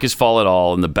 didn't break his fall at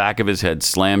all, and the back of his head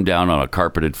slammed down on a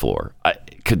carpeted floor.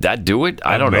 Could that do it?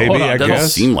 I don't know. It doesn't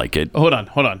seem like it. Hold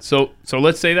on. So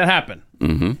let's say that happened.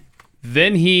 Mm-hmm.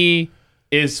 Then he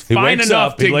is fine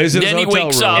enough to. Then he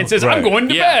wakes up and says, "I'm going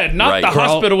to bed, not the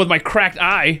hospital with my cracked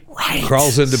eye." Right.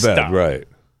 Crawls into bed. Right.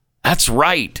 That's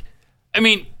right. I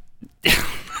mean,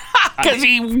 because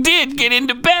he did get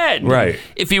into bed. Right.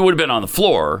 If he would have been on the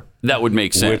floor, that would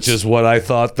make sense. Which is what I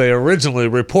thought they originally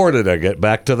reported. I get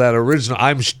back to that original.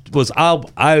 I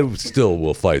still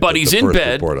will fight. But he's in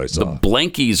bed. The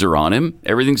blankies are on him.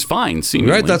 Everything's fine.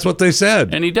 Seemingly. Right. That's what they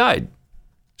said. And he died.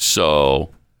 So.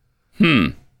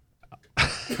 I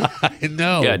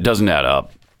know. Yeah, it doesn't add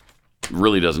up. It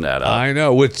really doesn't add up. I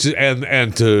know. Which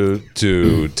and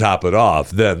to top it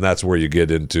off, then that's where you get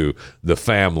into the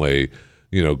family,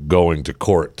 going to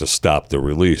court to stop the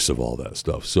release of all that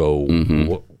stuff. So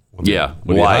what are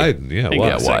you hiding? Yeah,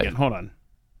 why? Hold on.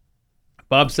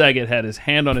 Bob Saget had his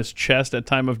hand on his chest at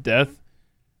time of death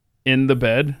in the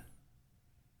bed.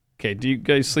 Okay, do you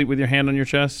guys sleep with your hand on your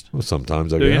chest? Well,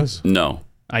 sometimes I guess. No.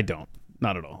 I don't.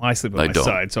 Not at all. I sleep on my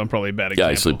side, so I'm probably a bad example.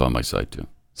 Yeah, I sleep on my side too.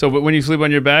 So, but when you sleep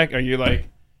on your back, are you like,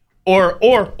 or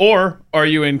are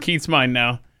you in Keith's mind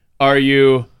now? Are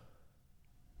you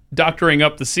doctoring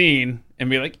up the scene and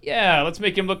be like, yeah, let's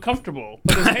make him look comfortable.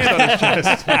 Put his hand on his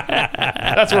chest.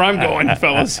 That's where I'm going,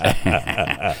 fellas.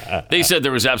 They said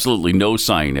there was absolutely no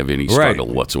sign of any struggle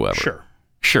whatsoever.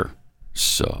 Sure.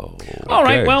 So, all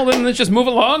right. Well, then let's just move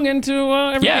along into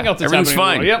everything else that's everything's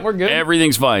happening. fine. Yeah, we're good.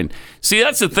 Everything's fine. See,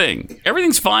 that's the thing.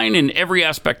 Everything's fine in every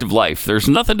aspect of life. There's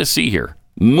nothing to see here.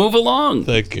 Move along.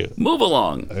 Thank you. Move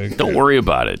along. Don't worry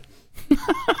about it.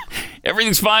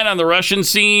 Everything's fine on the Russian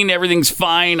scene. Everything's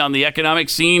fine on the economic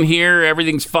scene here.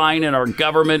 Everything's fine in our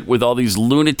government with all these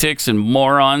lunatics and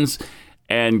morons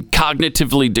and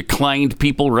cognitively declined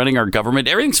people running our government.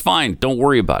 Everything's fine. Don't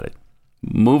worry about it.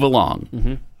 Move along.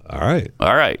 Mm-hmm. All right.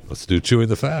 Let's do chewing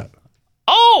the fat.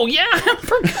 Oh, yeah. I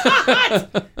forgot.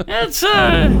 It's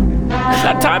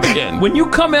that time again. When you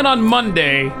come in on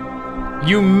Monday,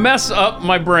 you mess up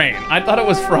my brain. I thought it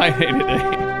was Friday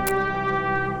today.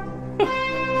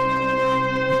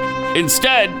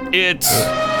 Instead, it's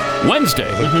Wednesday.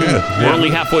 Mm-hmm. We're only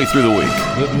halfway through the week.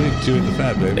 Good week, chewing the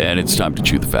fat, baby. And it's time to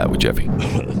chew the fat with Jeffy.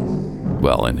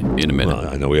 Well, in a minute. Well,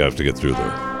 I know we have to get through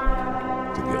the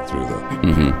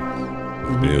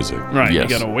music. Right, yes,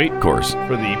 you gotta wait, of course,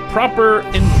 for the proper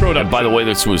introduction. And by the way,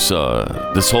 this whole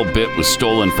bit was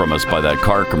stolen from us by that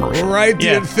car commercial. Right,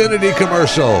 the Infinity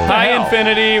commercial. Hi,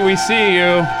 Infinity, we see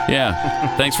you.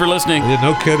 Yeah, thanks for listening. Yeah,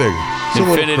 no kidding.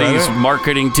 Infinity's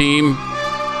marketing team.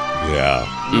 Yeah.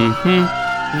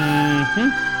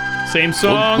 Same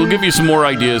song. We'll give you some more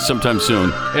ideas sometime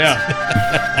soon.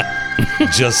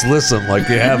 Yeah. Just listen like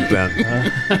you have been.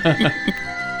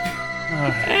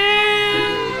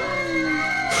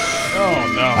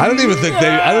 Oh no! I don't even think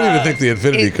the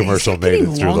Infinity commercial made it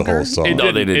through the whole song.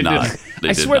 No, they did not.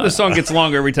 I swear the song gets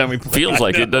longer every time we play. Feels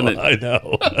like it, doesn't it? I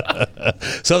know.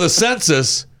 So the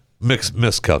census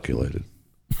miscalculated.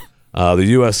 The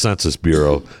U.S. Census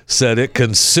Bureau said it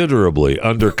considerably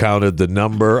undercounted the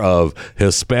number of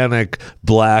Hispanic,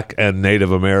 Black, and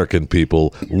Native American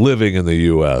people living in the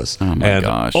U.S. and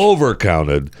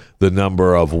overcounted the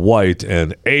number of white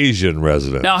and Asian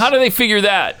residents. Now, how do they figure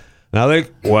that?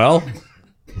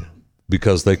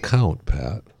 Because they count,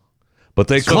 Pat. But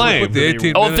they claim.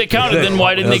 If they counted, then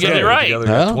why didn't they get it right? You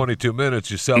got 22 minutes.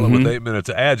 You sell it with 8 minutes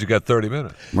of ads. You got 30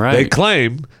 minutes. Right. They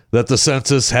claim that the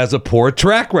census has a poor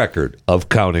track record of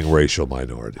counting racial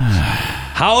minorities.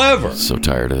 However, so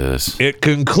tired of this. It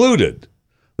concluded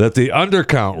that the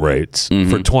undercount rates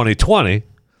for 2020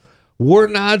 were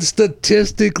not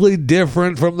statistically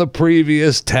different from the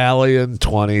previous tally in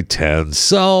 2010.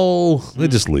 So they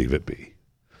just leave it be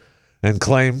and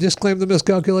claim the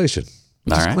miscalculation.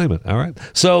 Claim it. All right.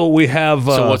 So we have.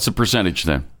 So what's the percentage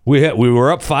then? We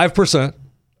were up 5%,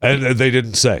 and they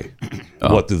didn't say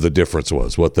what the difference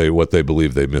was, what they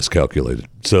believe they miscalculated.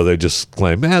 So they just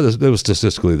claim, it was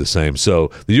statistically the same.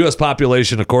 So the U.S.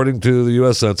 population, according to the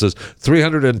U.S. Census,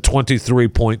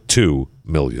 323.2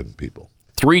 million people.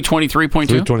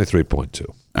 323.2? 323.2.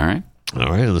 All right.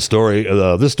 And the story,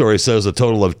 this story says a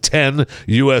total of 10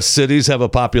 U.S. cities have a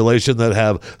population that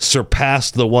have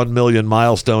surpassed the 1 million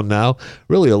milestone now.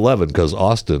 Really 11, because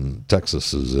Austin,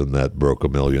 Texas is in that broke a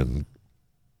million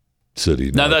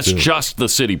city. Now that's just the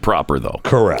city proper, though.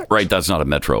 Correct. Right, that's not a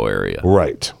metro area.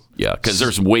 Right. Yeah, because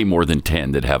there's way more than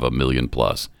 10 that have a million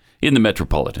plus in the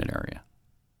metropolitan area.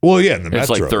 Well, yeah, in the metros. It's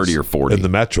like 30 or 40. In the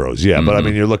metros, yeah. But I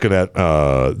mean, you're looking at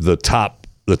the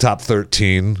top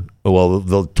 13. Well,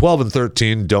 the 12 and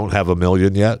 13 don't have a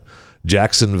million yet.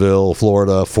 Jacksonville,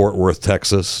 Florida, Fort Worth,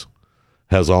 Texas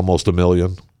has almost a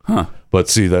million. Huh. But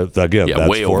see, that again, that's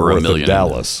way Fort over Worth a million. And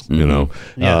Dallas, you know.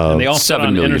 Yeah, and they all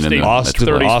 7 million Interstate in Austin,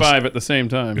 35 at the same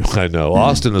time. I know.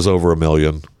 Austin is over a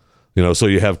million. You know, so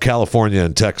you have California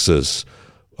and Texas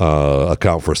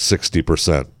account for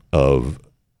 60% of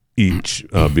each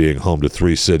being home to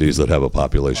 3 cities that have a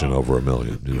population over a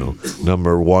million. You know,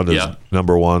 number one,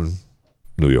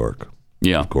 New York.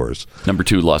 Yeah, of course. Number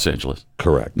 2, Los Angeles.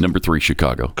 Correct. Number 3,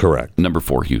 Chicago. Correct. Number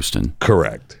 4, Houston.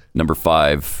 Correct. Number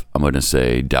 5, I'm going to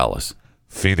say Dallas.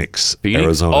 Phoenix,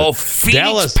 Arizona. Oh,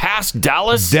 Phoenix past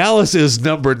Dallas? Dallas is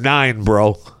number 9,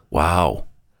 bro. Wow.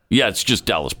 Yeah, it's just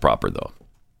Dallas proper, though.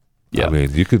 Yeah. I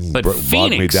mean, you can bog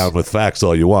me down with facts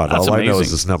all you want. That's all I know amazing.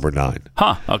 is it's number 9.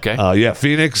 Huh, okay. Yeah,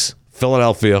 Phoenix,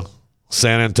 Philadelphia,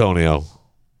 San Antonio,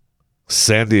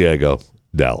 San Diego,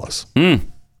 Dallas. All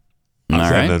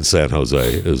right. And then San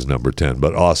Jose is number 10.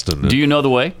 But Austin. Do you know the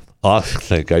way? I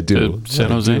think I do.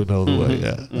 San Jose? I do know the way.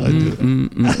 Yeah, I do.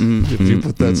 If you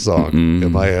put that song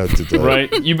in my head today.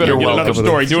 Right. You better get another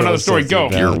story. Do another story. Go.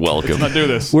 You're welcome. Let's not do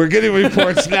this. We're getting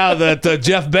reports now that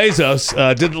Jeff Bezos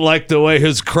didn't like the way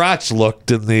his crotch looked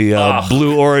in the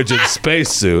Blue Origin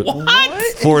spacesuit,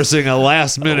 forcing a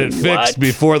last-minute fix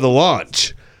before the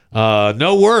launch.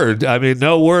 No word. I mean,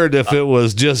 no word if it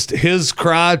was just his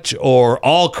crotch or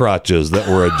all crotches that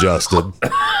were adjusted.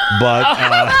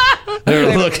 But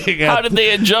they're looking at. How did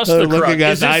they adjust the crotch?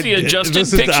 Is this the adjusted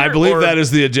picture? I believe that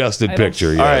is the adjusted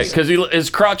picture. Yes. All right, because his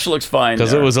crotch looks fine.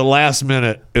 Because it was a last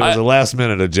minute. It was a last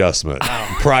minute adjustment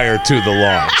prior to the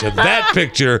launch, and that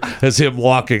picture is him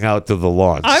walking out to the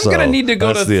launch. I'm going to need to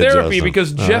go to therapy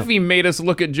because Jeffy made us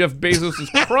look at Jeff Bezos'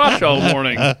 crotch all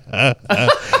morning.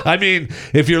 I mean,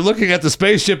 if you're looking at the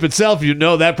spaceship itself, you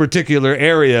know that particular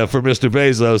area for Mr.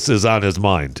 Bezos is on his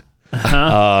mind.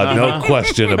 No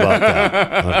question about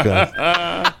that.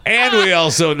 Okay. And we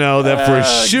also know that for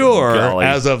sure,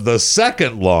 as of the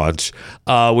second launch,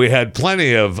 we had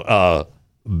plenty of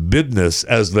business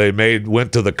as they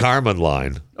went to the Kármán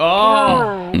line.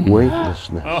 Oh,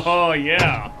 weightlessness. Oh,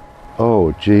 yeah.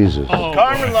 Oh, Jesus. Oh,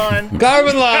 Kármán line.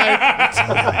 Kármán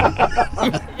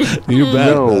line. You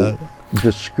bet. No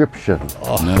description.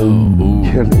 No.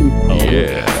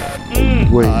 Yeah.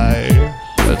 Wait.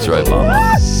 That's right,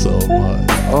 Mama. So much.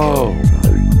 Oh,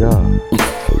 my God.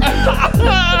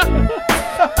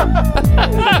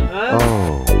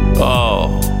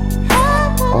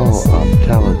 Oh, I'm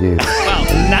telling you. Wow,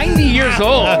 90 years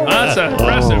old. That's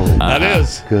impressive. That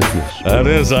is. Goodness. That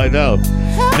is, I know.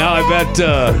 Now I bet...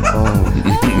 All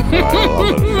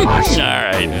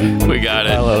right, we got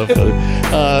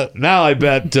it. Now I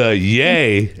bet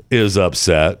Ye is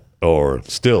upset, or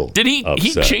still Did he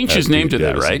upset change his name to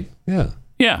that, right? Yeah.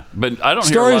 Yeah, but I don't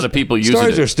hear a lot of people using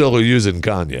stories it. are still using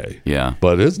Kanye. Yeah.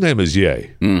 But his name is Ye.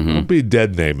 Mm-hmm. Don't be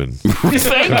dead naming.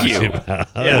 Thank you.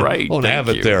 Yeah, right. Won't have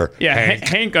it there. Yeah,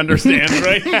 Hank understands,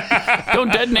 right?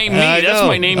 Don't dead name me. That's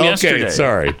my name yesterday. Okay,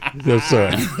 sorry.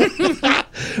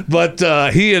 But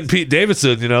he and Pete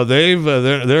Davidson,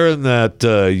 they're in that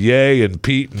Ye and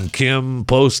Pete and Kim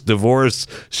post-divorce,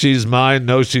 she's mine,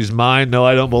 no, she's mine, no,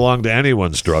 I don't belong to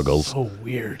anyone struggles. So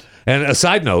weird. And a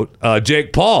side note,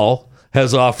 Jake Paul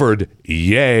has offered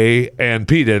Ye and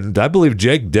Pete, and I believe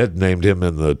Jake did named him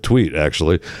in the tweet,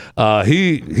 actually.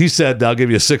 He said, I'll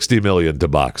give you $60 million to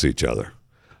box each other.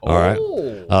 All right.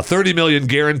 $30 million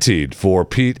guaranteed for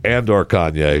Pete and or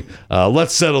Kanye.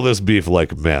 Let's settle this beef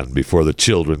like men before the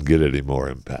children get any more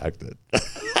impacted.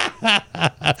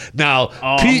 Now,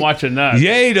 Pete, I'm watching that.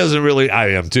 Ye doesn't really,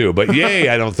 I am too, but Ye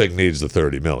I don't think needs the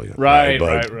 $30 million.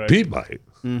 Right. Pete might.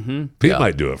 Mm-hmm. Pete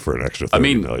might do it for an extra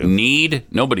 $30 million.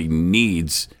 Nobody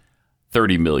needs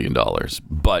 $30 million,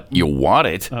 but you want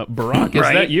it. Barack, is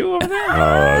that you over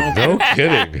there? No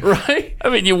kidding. Right? I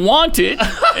mean, you want it,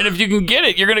 and if you can get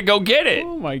it, you're going to go get it.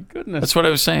 Oh, my goodness. That's what I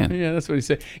was saying. Yeah, that's what he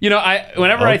said.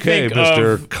 Whenever I think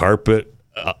Mr. of... Carpet,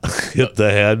 hit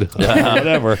the head,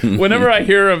 whatever. Whenever I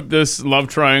hear of this love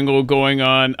triangle going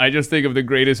on, I just think of the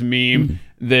greatest meme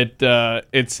that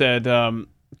it said...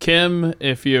 Kim,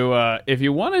 if you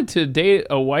wanted to date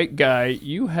a white guy,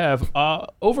 you have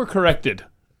overcorrected.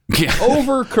 Yeah.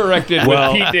 Overcorrected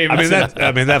with Pete Davidson.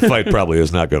 I mean that fight probably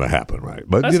is not going to happen, right?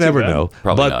 But That's you never too bad. know.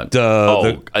 Probably not.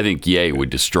 I think Ye would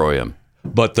destroy him.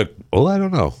 But I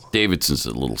don't know. Davidson's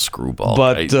a little screwball.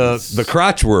 But the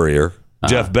crotch warrior,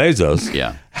 Jeff Bezos,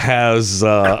 has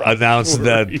announced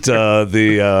that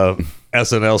the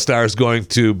SNL star is going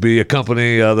to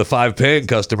accompany the 5 paying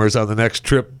customers on the next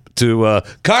trip to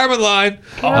Kármán line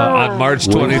on March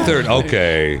 23rd.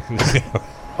 Okay.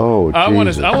 Oh, I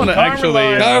want to actually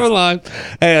Kármán line,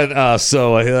 and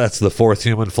so that's the 4th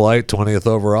human flight, 20th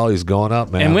overall. He's going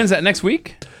up, man. And when's that? Next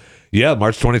week? Yeah,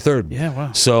 March 23rd. Yeah,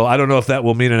 wow. So I don't know if that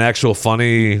will mean an actual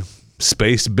funny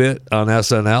space bit on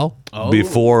SNL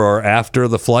before or after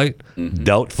the flight. Mm-hmm.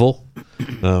 Doubtful.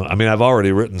 I mean, I've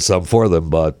already written some for them,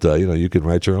 but you can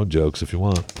write your own jokes if you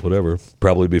want. Whatever.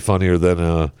 Probably be funnier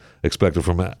than expected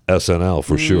from SNL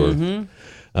for sure.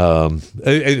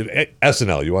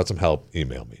 SNL, you want some help?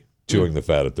 Email me.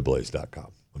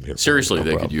 chewingthefat@theblaze.com. I'm here. Seriously,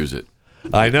 they could use it.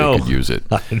 I know. They could use it.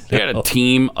 They had a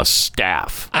team, a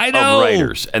staff of know.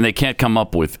 writers, and they can't come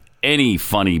up with any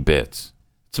funny bits.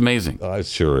 It's amazing. It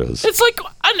sure is. It's like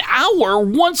an hour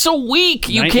once a week.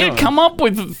 You can't come up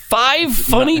with 5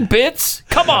 funny bits?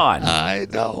 Come on. I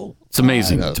know. It's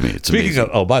amazing to me. It's amazing.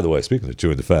 By the way, speaking of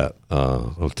Chewing the Fat,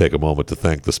 I'll take a moment to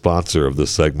thank the sponsor of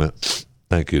this segment.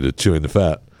 Thank you to Chewing the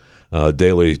Fat,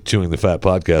 daily Chewing the Fat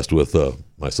podcast with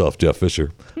myself, Jeff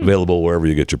Fisher. Available wherever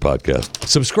you get your podcast.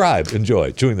 Subscribe.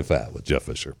 Enjoy Chewing the Fat with Jeff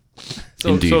Fisher.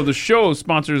 So the show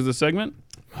sponsors the segment?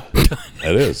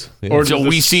 It is. Yeah. Or so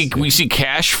we see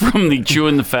cash from the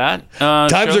chewing the fat.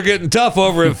 Times show? are getting tough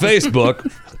over at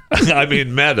Facebook. I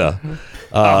mean, Meta.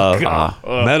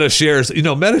 Meta shares.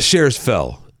 Meta shares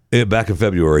fell back in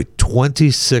February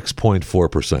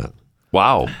 26.4%.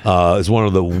 Wow. It's one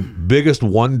of the biggest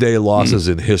one-day losses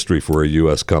in history for a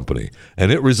U.S. company,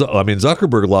 and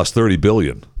Zuckerberg lost $30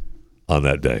 billion on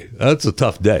that day. That's a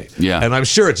tough day. Yeah. And I'm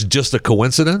sure it's just a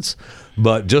coincidence,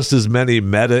 but just as many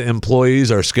Meta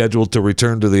employees are scheduled to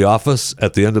return to the office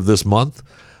at the end of this month.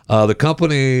 The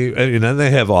company, and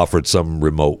they have offered some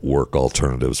remote work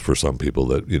alternatives for some people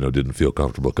that didn't feel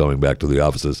comfortable coming back to the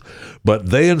offices. But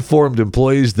they informed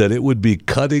employees that it would be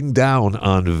cutting down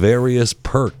on various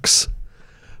perks.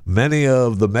 Many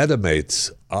of the Metamates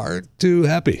aren't too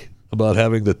happy about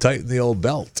having to tighten the old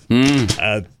belt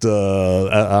on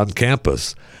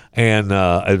campus, and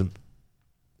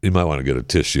you might want to get a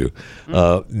tissue.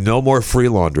 No more free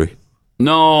laundry.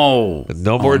 No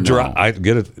more dry. No. I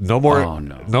get it. No more. Oh,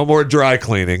 no. No more dry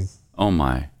cleaning. Oh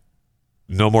my.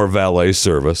 No more valet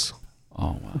service.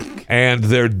 Oh wow. And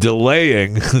they're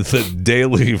delaying the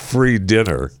daily free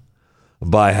dinner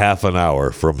by half an hour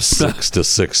from 6 to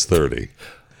 6:30.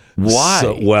 Why?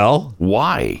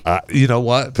 Why? You know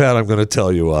what, Pat? I'm going to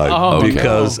tell you why.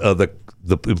 Because the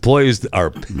employees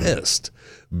are pissed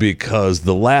because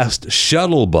the last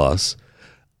shuttle bus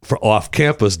for off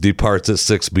campus departs at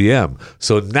 6 p.m.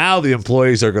 So now the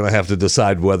employees are going to have to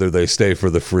decide whether they stay for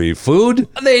the free food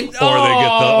or they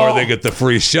get the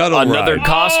free shuttle Another ride.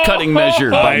 cost-cutting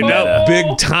measure by Meta.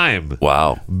 Big time.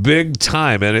 Wow. Big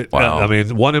time.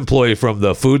 And one employee from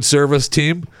the food service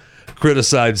team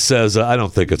says, I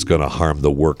don't think it's going to harm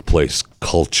the workplace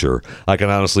culture. I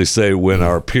can honestly say when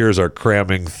our peers are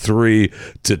cramming 3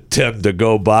 to 10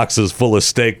 to-go boxes full of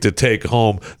steak to take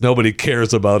home, nobody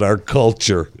cares about our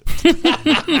culture.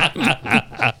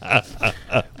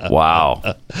 Wow.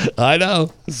 I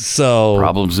know. So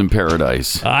problems in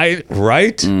paradise.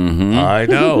 Right? Mm-hmm. I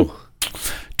know.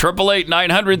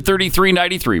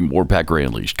 888-900-3393. More Pat Gray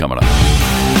Unleashed coming up.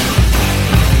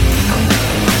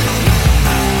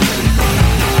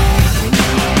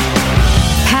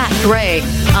 Gray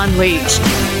Unleashed.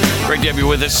 Great to have you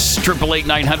with us.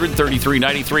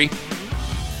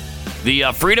 888-900-3393.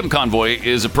 The Freedom Convoy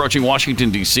is approaching Washington,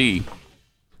 D.C.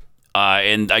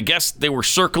 And I guess they were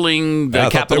circling the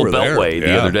Capitol Beltway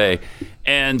the other day.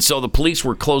 And so the police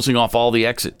were closing off all the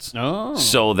exits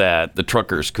so that the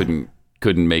truckers couldn't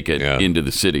make it into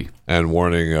the city. And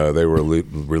warning, they were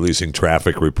releasing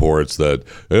traffic reports that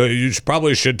you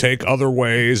probably should take other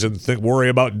ways and worry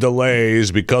about delays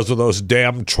because of those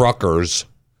damn truckers.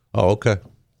 Oh, okay.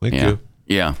 Thank you.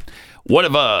 Yeah. What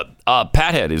if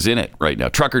Pathead is in it right now?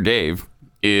 Trucker Dave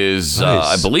is,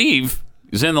 nice. I believe,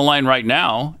 is in the line right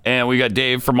now. And we got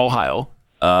Dave from Ohio.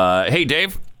 Hey,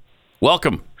 Dave.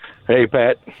 Welcome. Hey,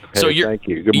 Pat. So thank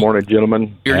you. Good morning,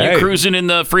 gentlemen. Are you cruising in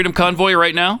the Freedom Convoy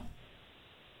right now?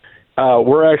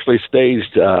 We're actually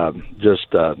staged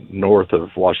just north of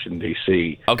Washington,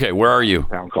 D.C. Okay, where are you? A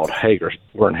town called Hagerstown.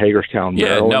 We're in Hagerstown,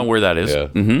 Maryland. Yeah, know where that is. Yeah.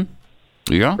 Mm-hmm.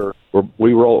 Yeah.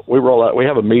 We roll out. We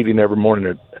have a meeting every morning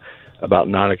at about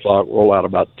 9 o'clock. Roll out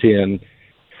about 10.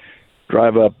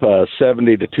 Drive up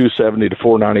 70 to 270 to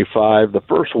 495. The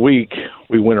first week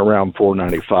we went around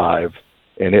 495,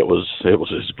 and it was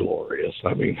just glorious.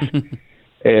 I mean,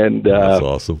 and that's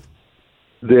awesome.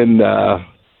 Then.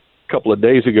 Couple of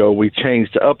days ago, we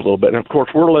changed up a little bit, and of course,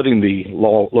 we're letting the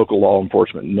local law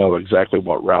enforcement know exactly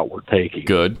what route we're taking.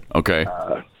 Good. Okay.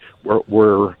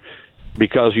 We're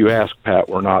because you asked, Pat,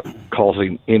 we're not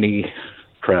causing any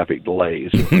traffic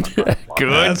delays. Good.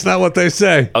 That's not what they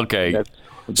say. Okay.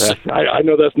 I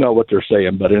know that's not what they're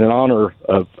saying, but in honor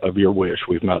of your wish,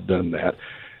 we've not done that.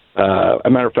 A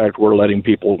matter of fact, we're letting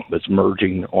people that's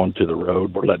merging onto the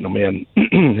road. We're letting them in,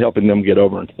 helping them get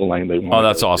over into the lane they want. Oh,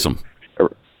 that's awesome.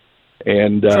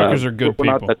 And truckers are good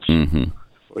people.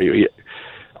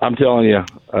 I'm telling you,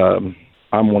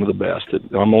 I'm one of the best.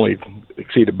 I'm only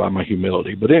exceeded by my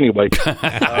humility. But anyway,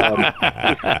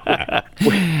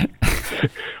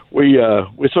 we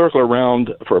circle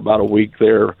around for about a week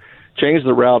there. Changed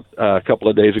the route a couple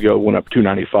of days ago. Went up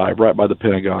 295, right by the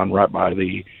Pentagon, right by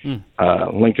the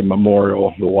Lincoln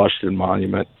Memorial, the Washington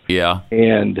Monument. Yeah.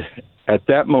 And at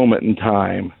that moment in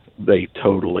time, they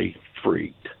totally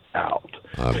freaked out.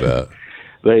 I bet.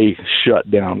 They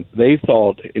shut down. They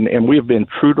thought, and we have been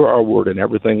true to our word in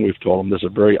everything we've told them. This is a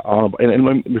very honorable, and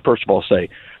let me first of all say,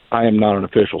 I am not an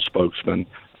official spokesman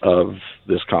of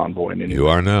this convoy. You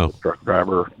are now. Truck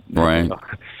driver. Right.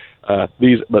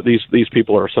 These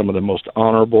people are some of the most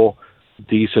honorable,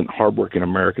 decent, hardworking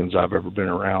Americans I've ever been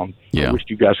around. Yeah. I wish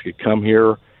you guys could come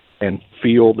here and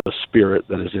feel the spirit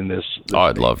that is in this.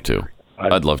 I'd love to.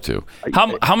 I'd love to.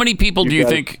 How many people do you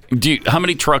think? How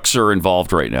many trucks are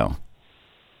involved right now?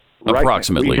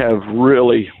 Approximately.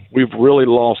 We've really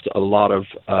lost a lot of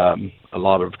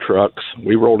trucks.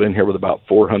 We rolled in here with about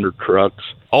 400 trucks.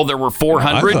 Oh, there were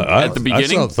 400 at the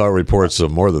beginning? I thought reports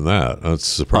of more than that. That's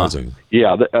surprising.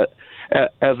 Yeah.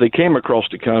 As they came across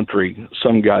the country,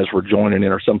 some guys were joining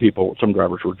in, or some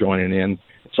drivers were joining in.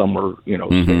 Some were,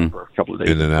 staying for a couple of days.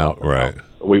 In and out, right.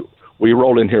 We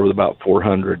rolled in here with about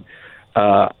 400.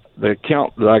 The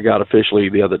count that I got officially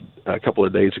a couple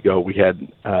of days ago, we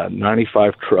had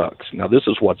 95 trucks. Now, this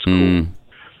is what's cool.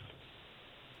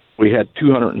 We had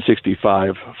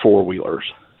 265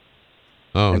 four-wheelers.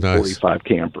 Oh, and nice. 45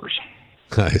 campers.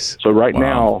 Nice. So right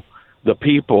now, the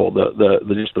people,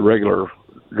 just the regular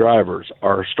drivers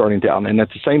are starting to, and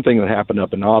that's the same thing that happened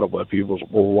up in Ottawa. If you were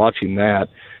watching that,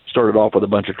 started off with a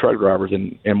bunch of truck drivers,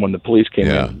 and when the police came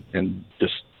in and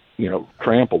just,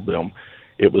 trampled them,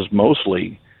 it was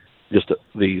mostly just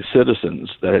the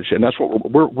citizens and that's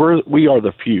what we are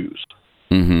the fuse.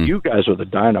 Mm-hmm. You guys are the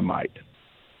dynamite.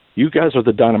 You guys are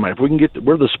the dynamite. If we can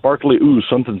we're the sparkly ooze,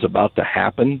 something's about to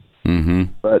happen. Mm-hmm.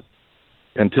 But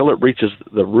until it reaches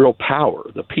the real power,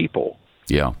 the people,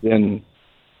 then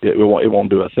it won't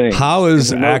do a thing. How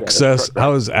is access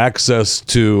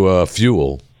to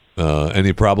fuel?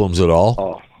 Any problems at all?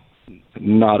 Oh,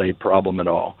 not a problem at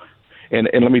all. And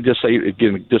let me just say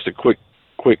again, just a quick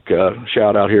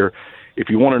shout out here. If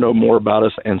you want to know more about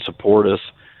us and support us,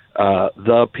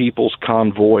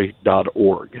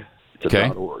 thepeoplesconvoy.org. It's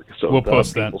okay. .org. So we'll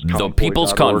post that.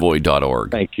 Thepeoplesconvoy.org.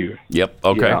 Thank you. Yep.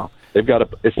 Okay. Yeah. They've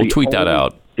got we'll tweet that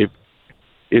out.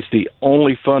 It's the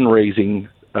only fundraising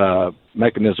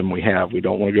mechanism we have. We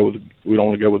don't want to go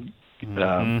with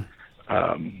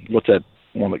what's that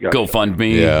one that got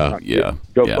GoFundMe. Yeah.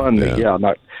 GoFundMe. Yeah.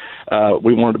 Not.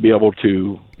 We wanted to be able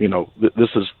to. This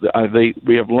is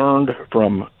we have learned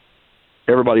from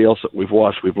everybody else that we've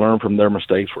watched. We've learned from their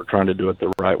mistakes. We're trying to do it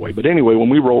the right way. But anyway, when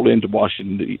we rolled into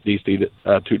Washington D.C.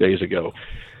 2 days ago,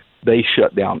 they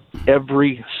shut down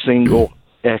every single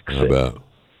exit.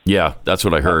 Yeah, that's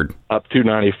what I heard. Up to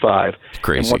 95. It's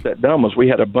crazy. And what that done was we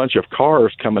had a bunch of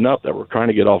cars coming up that were trying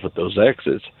to get off at those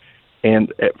exits,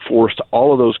 and it forced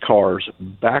all of those cars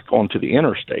back onto the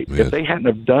interstate. Yes. If they hadn't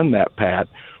have done that, Pat,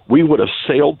 we would have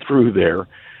sailed through there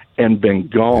and been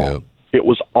gone. Yep. It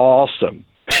was awesome.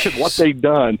 What they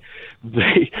done,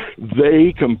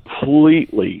 they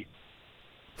completely,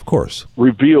 of course,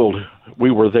 revealed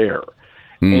we were there.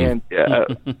 And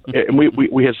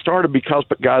we had started because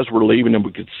guys were leaving, and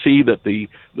we could see that the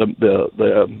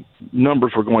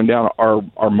numbers were going down. Our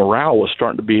morale was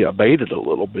starting to be abated a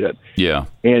little bit. Yeah.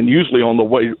 And usually on the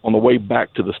way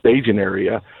back to the staging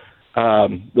area,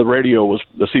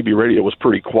 the CB radio was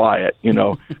pretty quiet.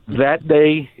 That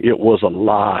day it was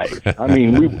alive. I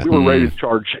mean, we were ready to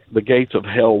charge the gates of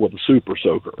hell with a super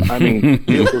soaker. I mean,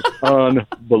 it was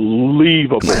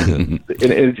unbelievable. And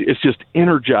it's just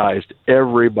energized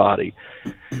everybody.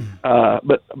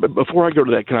 But before I go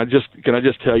to that, can I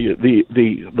just tell you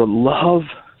the love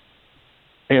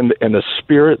and the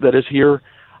spirit that is here?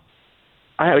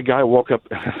 I had a guy walk up.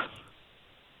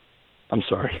 I'm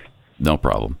sorry. No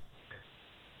problem.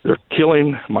 They're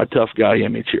killing my tough guy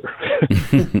image here.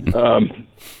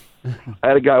 I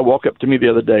had a guy walk up to me the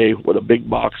other day with a big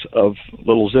box of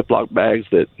little Ziploc bags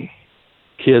that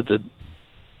kids had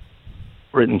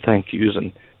written thank yous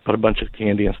and put a bunch of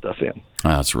candy and stuff in. Oh,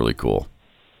 that's really cool.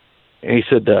 And he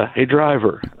said, "Hey,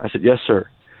 driver." I said, "Yes, sir."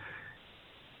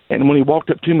 And when he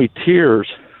walked up to me,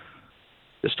 tears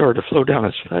just started to flow down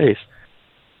his face.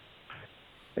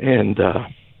 And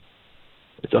I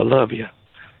said, "I love you."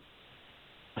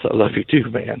 I said, "I love you too,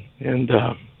 man." And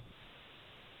it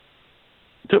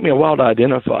took me a while to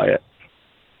identify it.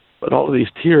 But all of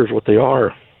these tears, what they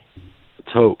are,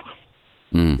 it's hope.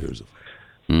 Mm-hmm. It's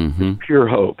pure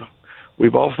hope.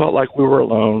 We've all felt like we were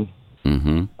alone.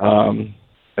 Mm-hmm.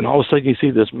 And all of a sudden you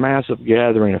see this massive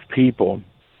gathering of people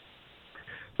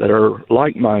that are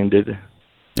like-minded.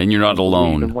 And you're not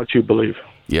alone. In what you believe.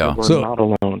 Yeah. We're not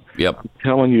alone. Yep. I'm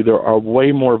telling you, there are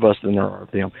way more of us than there are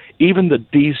of them. Even the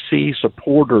D.C.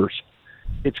 supporters,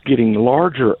 it's getting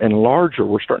larger and larger.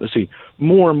 We're starting to see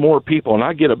more and more people. And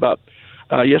I get about,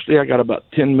 yesterday I got about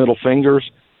 10 middle fingers,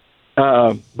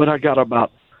 but I got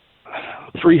about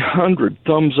 300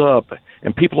 thumbs up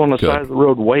and people on the side of the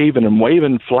road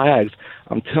waving flags.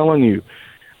 I'm telling you,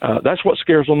 that's what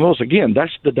scares them most. Again,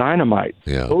 that's the dynamite.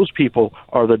 Yeah. Those people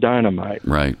are the dynamite.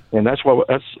 Right. And that's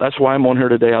why I'm on here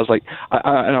today. I was like,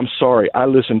 and I'm sorry, I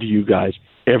listen to you guys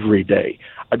every day.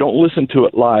 I don't listen to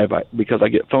it live because I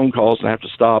get phone calls and I have to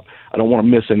stop. I don't want to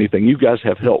miss anything. You guys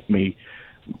have helped me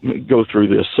go through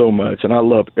this so much, and I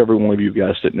love every one of you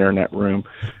guys sitting there in that room.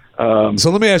 So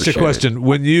let me ask you a question.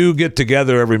 When you get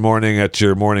together every morning at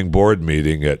your morning board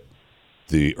meeting at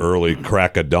the early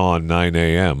crack of dawn, 9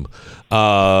 a.m.,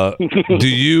 how long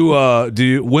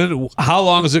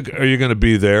are you going to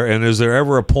be there, and is there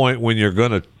ever a point when you're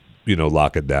going to,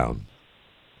 lock it down?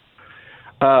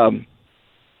 As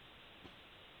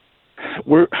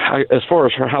far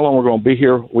as how long we're going to be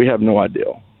here, we have no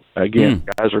idea. Again,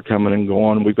 guys are coming and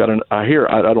going. We've got I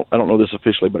don't know this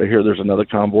officially, but I hear there's another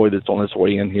convoy that's on its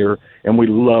way in here, and we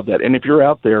love that. And if you're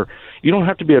out there, you don't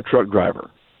have to be a truck driver.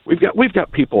 We've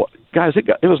got people, guys.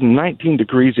 It was 19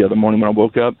 degrees the other morning when I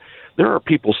woke up. There are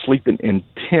people sleeping in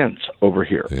tents over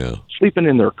here, sleeping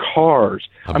in their cars.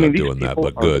 I'm not doing that,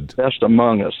 but good. The best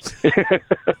among us.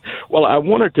 Well, I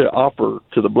wanted to offer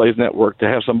to the Blaze Network to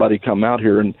have somebody come out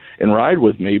here and ride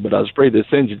with me, but I was afraid to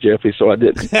send you, Jeffy, so I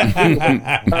didn't.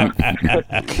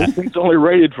 It's only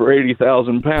rated for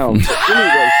 80,000 pounds.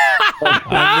 Anyway,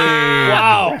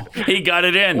 wow. He got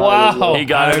it in. Wow. He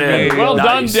got it in. Well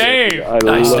done, Dave.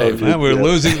 Nice, Dave. Man, we're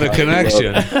losing the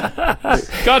connection.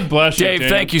 God bless you, Dave.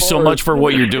 Thank you so much for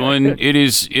what you're doing. It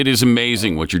is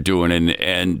amazing what you're doing,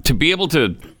 and to be able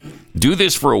to do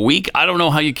this for a week, I don't know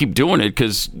how you keep doing it,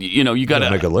 because you got to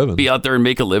make a living, be out there and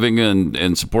make a living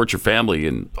and support your family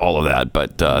and all of that.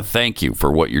 But thank you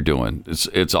for what you're doing.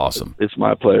 It's awesome. It's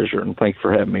my pleasure, and thanks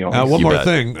for having me on. One more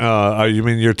thing. You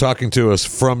mean you're talking to us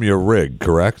from your rig,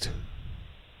 correct?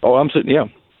 Oh, I'm sitting. Yeah.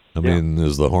 I mean,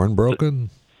 is the horn broken?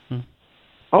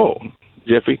 Oh,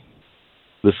 Jeffy,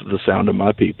 this is the sound of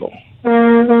my people. All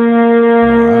right,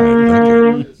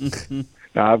 thank you.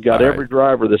 Now, I've got every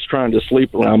driver that's trying to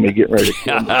sleep around me getting ready to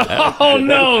kill me. Oh,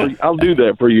 no. I'll do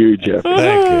that for you, Jeff.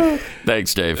 Thank you.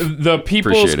 Thanks, Dave.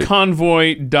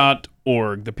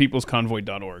 ThePeoplesConvoy.org.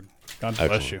 ThePeoplesConvoy.org. God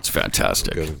bless you. It's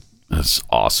fantastic. That's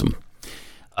awesome.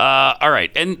 All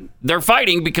right. And they're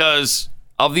fighting because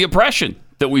of the oppression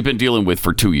that we've been dealing with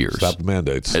for 2 years. Stop the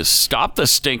mandates. Stop the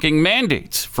stinking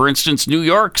mandates. For instance, New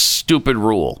York's stupid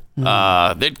rule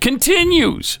that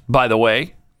continues, by the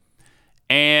way,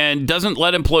 and doesn't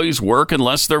let employees work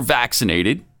unless they're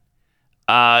vaccinated.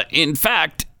 In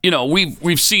fact,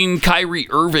 we've seen Kyrie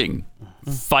Irving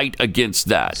fight against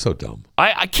that. So dumb.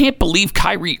 I can't believe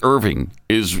Kyrie Irving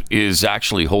is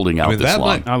actually holding out this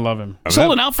long. I love him. He's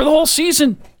holding out for the whole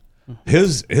season.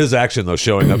 His action, though,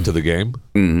 showing up to the game,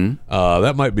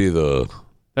 that might be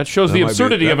that shows the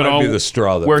absurdity of it all. The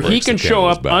straw that where he can show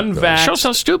up unvaxxed, shows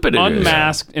how stupid it is.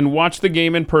 Unmasked, and watch the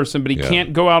game in person, but he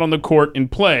can't go out on the court and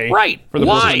play. Right?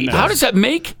 Why? How does that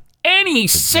make any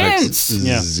sense?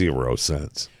 Zero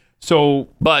sense. So,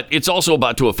 but it's also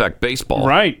about to affect baseball,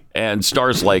 right? And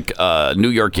stars like New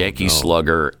York Yankees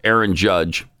slugger Aaron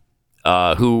Judge,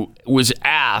 who was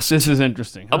asked, "This is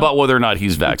interesting," about whether or not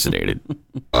he's vaccinated.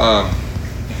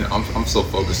 I'm so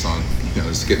focused on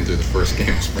just getting through the first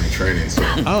game of spring training, so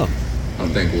I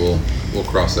think we'll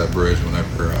cross that bridge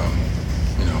whenever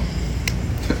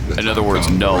In other words,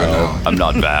 no, I'm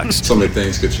not vaxxed. So many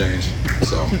things could change,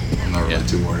 so I'm not really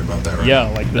too worried about that right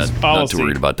now. Like this policy. Not too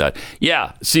worried about that.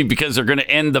 Yeah, see, because they're going to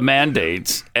end the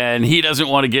mandates, and he doesn't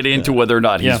want to get into whether or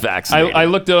not he's vaccinated. I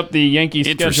looked up the Yankees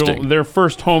schedule. Their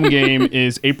first home game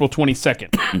is April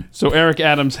 22nd. So Eric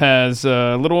Adams has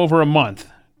a little over a month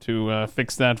to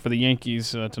fix that for the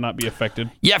Yankees to not be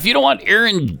affected. Yeah, if you don't want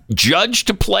Aaron Judge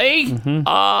to play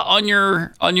on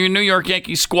your New York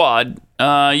Yankees squad,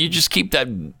 you just keep that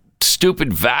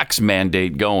stupid vax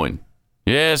mandate going.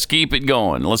 Yes, keep it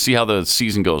going. Let's see how the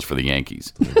season goes for the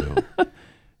Yankees.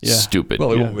 Stupid.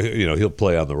 Well, he'll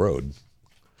play on the road.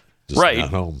 Just right.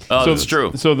 Not home. Oh, that's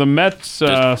true. So the Mets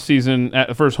season at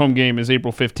the first home game is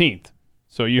April 15th.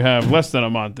 So you have less than a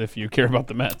month if you care about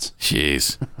the Mets.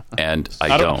 Jeez. And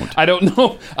I don't. I don't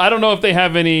know. I don't know if they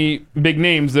have any big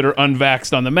names that are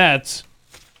unvaxxed on the Mets.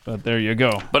 But there you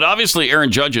go. But obviously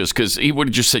Aaron Judge is, because he would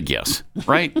have just said yes,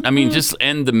 right? I mean, just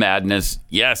end the madness.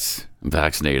 Yes, I'm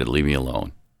vaccinated. Leave me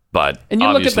alone. But and you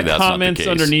look at the comments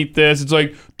underneath this. It's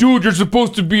like, dude, you're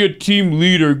supposed to be a team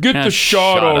leader. Get the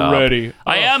shot already.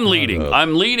 I am leading.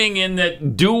 I'm leading in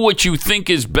that. Do what you think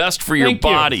is best for your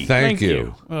body. Thank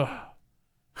you.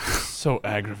 So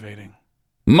aggravating.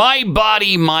 My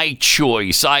body, my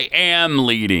choice. I am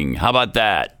leading. How about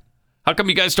that? How come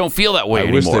you guys don't feel that way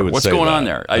anymore? What's going on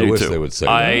there? I wish they would say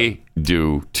that. I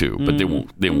do too, but they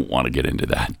won't want to get into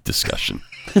that discussion.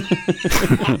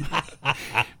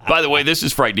 By the way, this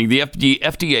is frightening. The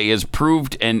FDA has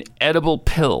approved an edible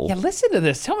pill. Yeah, listen to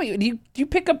this. Tell me, do you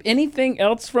pick up anything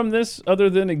else from this other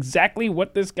than exactly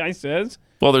what this guy says?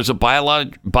 Well, there's a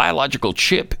biological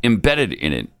chip embedded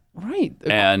in it. Right.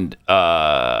 And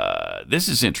this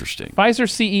is interesting. Pfizer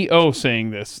CEO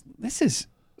saying this. This is...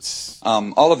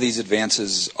 all of these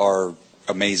advances are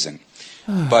amazing.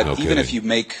 But even if you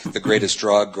make the greatest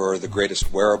drug or the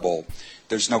greatest wearable,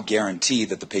 there's no guarantee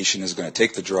that the patient is going to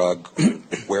take the drug,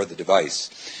 wear the device.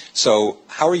 So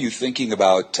how are you thinking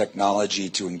about technology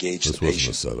to engage the patient? This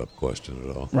wasn't a setup question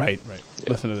at all. Right. Yeah.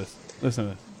 Listen to this.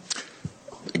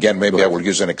 Again, maybe I will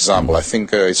use an example. I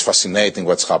think it's fascinating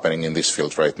what's happening in this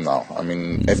field right now. I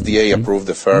mean, FDA approved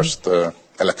the first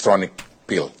electronic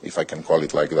pill, if I can call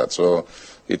it like that. So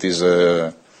it is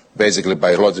basically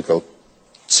biological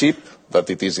chip that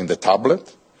it is in the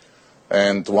tablet.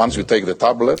 And once you take the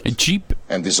tablet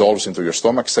and dissolves into your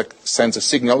stomach, sends a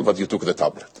signal that you took the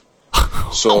tablet.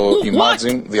 So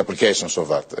imagine the applications of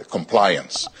that,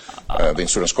 compliance. The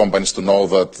insurance companies to know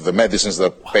that the medicines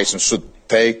that patients should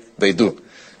take, they do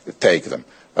take them.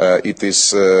 It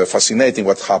is fascinating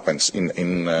what happens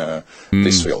in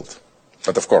this field.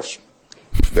 But of course,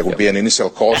 there will be an initial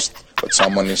cost that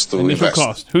someone needs to invest.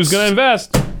 Cost. Who's going to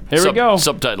invest? Here we go.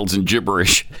 Subtitles in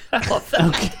gibberish.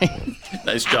 Okay.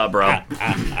 Nice job, Rob.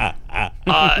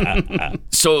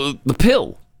 So the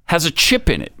pill has a chip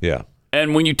in it. Yeah.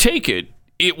 And when you take it,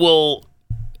 it will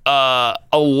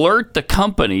alert the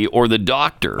company or the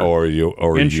doctor or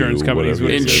insurance companies,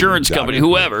 company,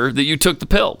 whoever, that you took the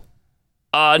pill.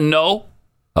 No.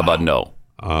 How about no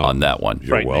on that one?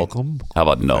 You're welcome. How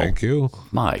about no? Thank you.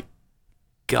 My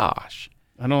gosh.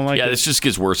 I don't like it. Yeah, this just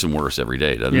gets worse and worse every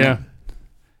day, doesn't it? Yeah.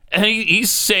 And he's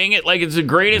saying it like it's the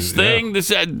greatest thing. This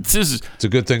is it's a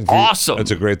good thing. Awesome.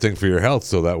 It's a great thing for your health.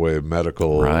 So that way,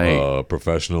 medical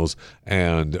professionals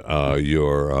and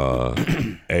your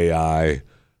AI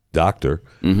doctor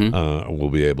will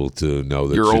be able to know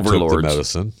that you took the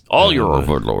medicine. All your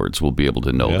overlords will be able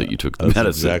to know that you took the medicine.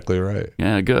 That's exactly right.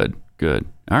 Yeah, good.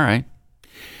 All right.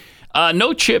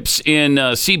 No chips in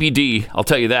CBD, I'll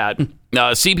tell you that.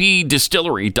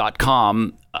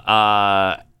 CBDistillery.com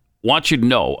wants you to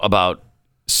know about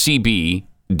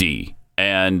CBD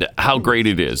and how great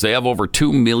it is. They have over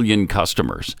 2 million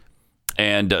customers.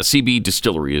 And CB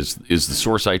Distillery is the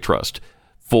source I trust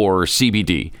for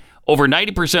CBD. Over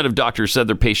 90% of doctors said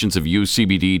their patients have used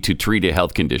CBD to treat a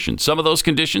health condition. Some of those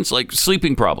conditions, like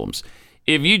sleeping problems.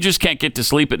 If you just can't get to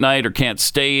sleep at night or can't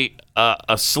stay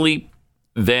asleep,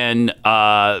 then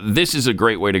this is a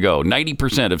great way to go.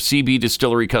 90% of CB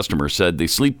Distillery customers said they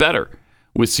sleep better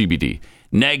with CBD.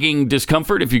 Nagging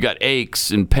discomfort, if you got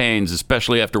aches and pains,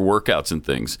 especially after workouts and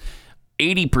things.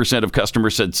 80% of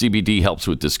customers said CBD helps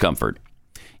with discomfort.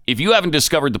 If you haven't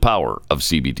discovered the power of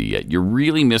CBD yet, you're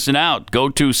really missing out. Go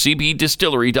to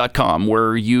cbdistillery.com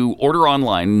where you order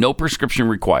online, no prescription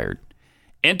required.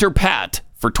 Enter PAT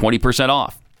for 20%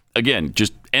 off. Again,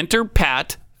 just enter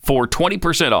PAT for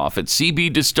 20% off at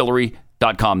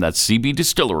cbdistillery.com. That's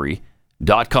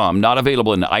cbdistillery.com. Not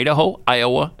available in Idaho,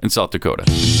 Iowa, and South Dakota.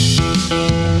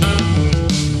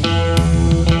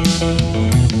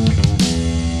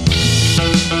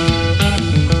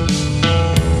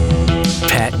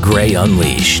 Pat Gray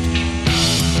Unleashed.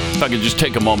 If I could just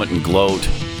take a moment and gloat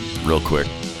real quick.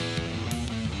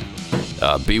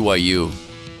 BYU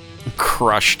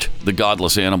crushed the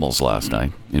godless animals last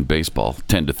night in baseball,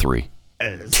 10-3.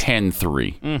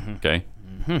 10-3. Okay?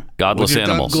 Godless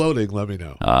animals. When you're done gloating, let me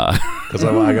know. Because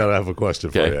I got to have a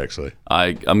question for you, actually.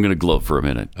 I'm going to gloat for a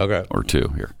minute or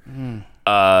two here.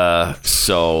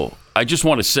 So I just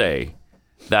want to say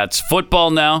that's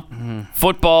football now.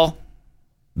 Football,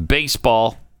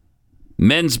 baseball,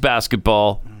 men's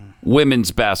basketball,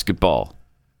 women's basketball.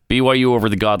 BYU over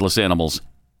the godless animals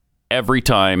every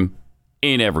time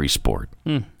in every sport.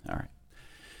 All right.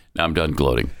 Now I'm done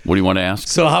gloating. What do you want to ask?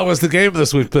 So how was the game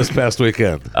this past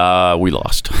weekend? We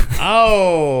lost.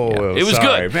 Oh, it was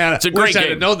good. Man, it's a great game. If I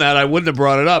had known that, I wouldn't have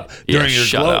brought it up during your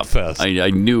gloat fest. I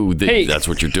knew that that's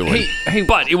what you're doing.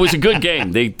 But it was a good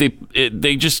game.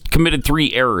 They just committed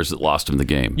 3 errors that lost them the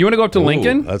game. You want to go up to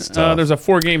Lincoln? That's tough. There's a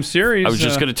 4-game series. I was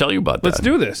just going to tell you about that. Let's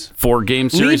do this. 4-game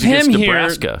series Leave against him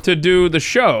Nebraska. Here to do the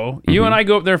show. You and I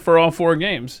go up there for all 4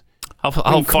 games.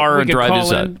 How far a drive is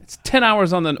that? It's 10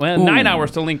 hours on the 9 hours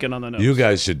to Lincoln on the nose. You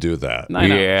guys should do that.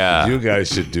 9 hours. Yeah. You guys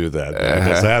should do that.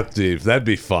 Because that'd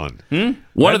be fun.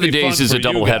 One of the days is a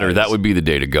doubleheader. That would be the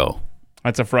day to go.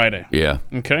 That's a Friday. Yeah.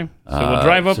 Okay. So we'll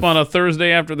drive up on a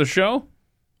Thursday after the show.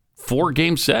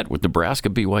 4-game set with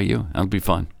Nebraska BYU. That'll be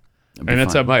fun.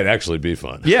 That might actually be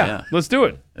fun. Yeah, let's do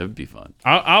it. It would be fun.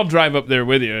 I'll drive up there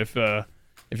with you if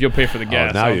you'll pay for the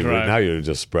gas. Now you're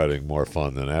just spreading more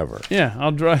fun than ever. Yeah,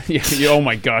 I'll drive. Yeah, oh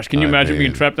my gosh, can you imagine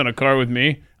being trapped in a car with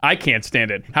me? I can't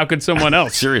stand it. How could someone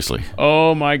else? Seriously.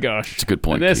 Oh my gosh. It's a good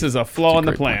point. This is a flaw in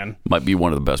the plan. Point. Might be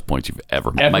one of the best points you've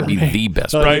ever made. Might be the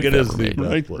best point you've ever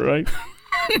made. Right.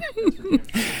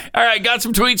 All right, got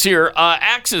some tweets here.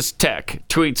 Axis Tech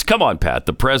tweets, come on, Pat.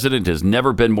 The president has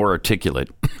never been more articulate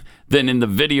than in the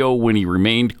video when he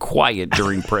remained quiet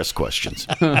during press questions.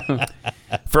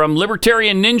 From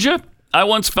Libertarian Ninja, I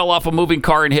once fell off a moving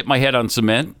car and hit my head on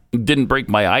cement. Didn't break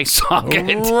my eye socket.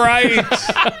 Right.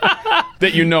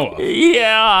 That you know of.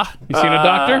 Yeah. You seen a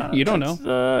doctor? You don't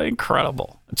know.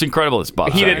 Incredible. It's incredible it's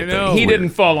Bob. He didn't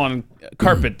fall on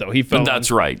carpet, though. He fell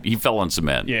That's right. He fell on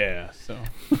cement. Yeah, so...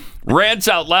 Rants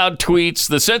Out Loud tweets,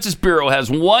 the Census Bureau has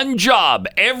one job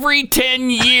every 10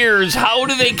 years. How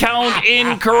do they count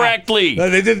incorrectly? No,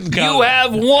 they didn't count. You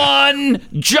have one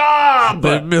job.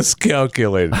 They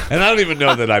miscalculated. And I don't even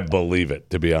know that I believe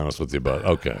it, to be honest with you, but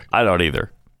okay. I don't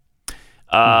either.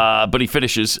 But he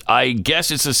finishes, I guess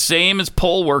it's the same as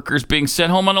poll workers being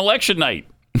sent home on election night.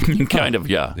 Kind of,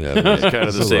 yeah. It's kind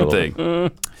of the same thing.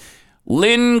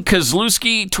 Lynn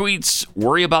Kozlowski tweets,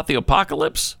 worry about the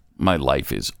apocalypse? My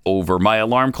life is over. My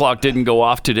alarm clock didn't go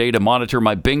off today to monitor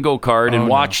my bingo card and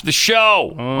watch the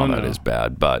show. That is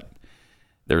bad, but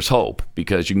there's hope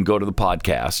because you can go to the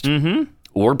podcast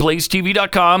or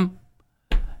blazetv.com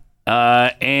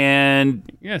and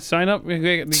sign up.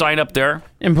 Sign up there.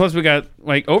 And plus, we got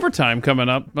overtime coming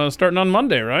up starting on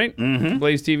Monday, right?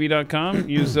 blazetv.com.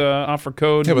 Use offer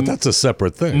code. Yeah, but that's a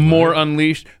separate thing. More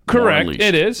Unleashed. Correct.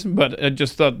 It is, but I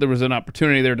just thought there was an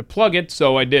opportunity there to plug it,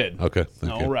 so I did. Okay.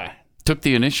 All right. Took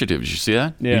the initiative. Did you see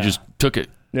that? Yeah. You just took it.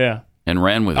 Yeah. And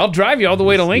ran with it. I'll drive you all the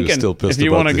way to Lincoln if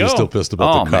you want to go. He's still pissed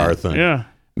about the car thing. Yeah.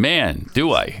 Man,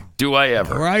 do I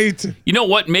ever. Right. You know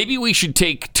what? Maybe we should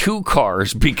take 2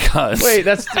 cars because... Wait,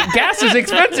 gas is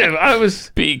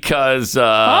expensive. Because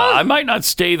I might not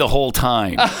stay the whole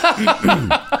time.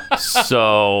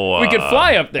 So... we could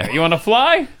fly up there. You want to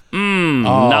fly?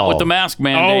 Not with the mask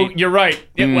mandate. Oh, you're right.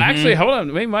 Well, actually, hold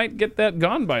on. We might get that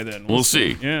gone by then. We'll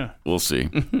see. Yeah. We'll see.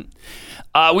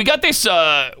 We got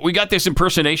this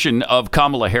impersonation of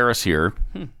Kamala Harris here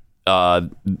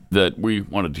that we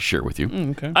wanted to share with you.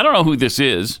 Okay. I don't know who this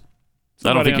is.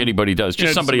 I don't think anybody does.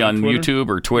 Just Yeah, somebody on YouTube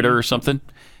or Twitter or something.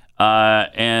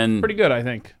 And pretty good, I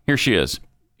think. Here she is,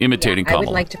 imitating Kamala. I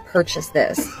would like to purchase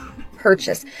this.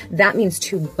 Purchase. That means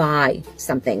to buy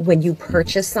something. When you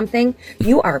purchase something,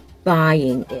 you are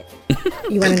buying it.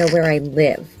 You want to know where I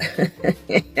live?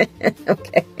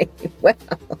 Okay. Well,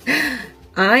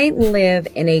 I live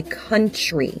in a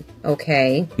country,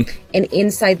 okay? And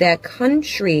inside that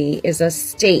country is a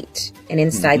state. And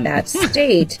inside that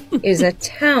state is a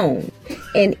town.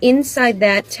 And inside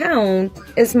that town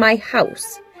is my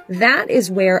house. That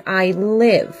is where I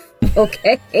live,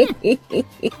 okay?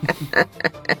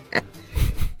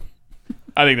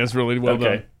 I think that's really well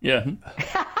done. Yeah.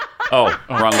 Oh,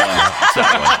 wrong one. It's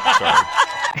that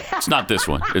one. Sorry. It's not this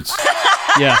one. It's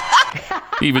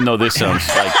even though this sounds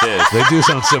like this. They do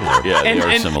sound similar. Yeah, they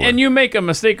are similar. And you make a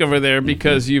mistake over there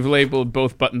because you've labeled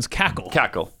both buttons cackle.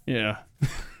 Cackle. Yeah.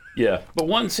 Yeah. But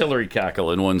one's Hillary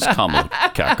cackle and one's Kamala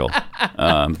cackle.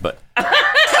 But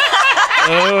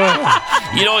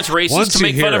you know it's racist to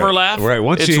make fun of her laugh? Right.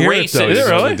 Once you hear it, though, you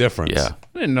know the difference. Yeah.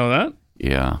 I didn't know that.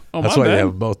 Yeah. Oh, that's why they have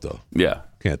them both, though. Yeah.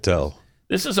 Can't tell.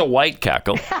 This is a white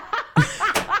cackle.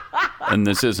 And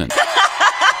this isn't.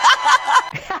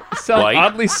 Sound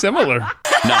oddly similar.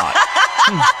 Not.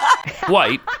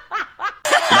 White.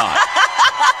 Not.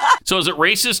 So is it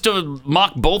racist to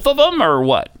mock both of them or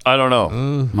what? I don't know.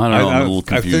 I'm a little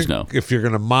confused now. If you're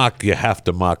going to mock, you have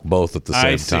to mock both at the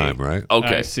same time, right?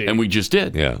 Okay. And we just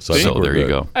did. Yeah. So there you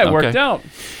go. It worked out.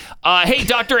 Hey,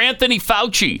 Dr. Anthony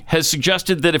Fauci has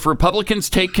suggested that if Republicans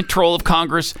take control of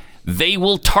Congress, they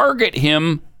will target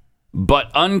him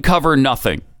but uncover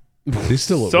nothing. He's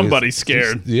still somebody's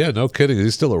scared. No kidding.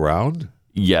 He's still around?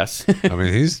 Yes. I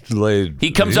mean,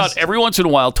 he comes out every once in a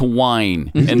while to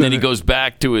whine, and then he goes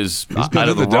back to his out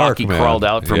of the rock he crawled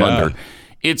out from under.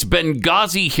 It's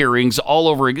Benghazi hearings all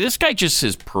over. This guy just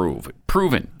has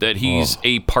proven that he's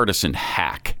a partisan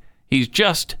hack. He's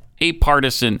just a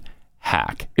partisan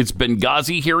hack. It's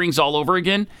Benghazi hearings all over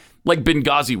again. Like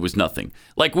Benghazi was nothing.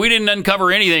 Like we didn't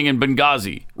uncover anything in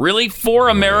Benghazi. Really? 4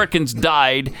 Americans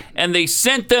died, and they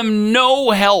sent them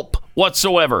no help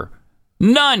whatsoever.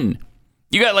 None.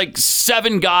 You got like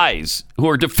 7 guys who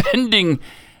are defending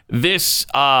this,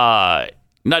 not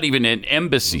even an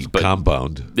embassy, but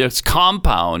compound. This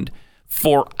compound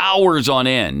for hours on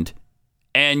end,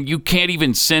 and you can't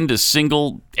even send a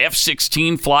single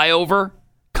F-16 flyover?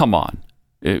 Come on.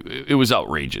 It was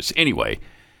outrageous. Anyway,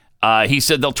 he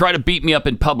said they'll try to beat me up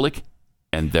in public,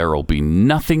 and there'll be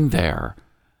nothing there.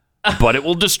 But it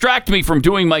will distract me from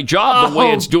doing my job the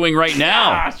way it's doing right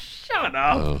now. Shut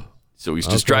up. So he's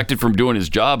distracted from doing his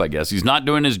job, I guess. He's not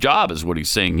doing his job is what he's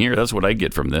saying here. That's what I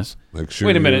get from this.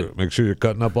 Wait a minute. Make sure you're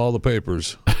cutting up all the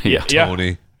papers. Yeah.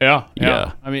 Tony.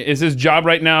 Yeah. I mean, is his job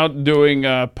right now doing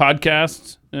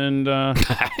podcasts? And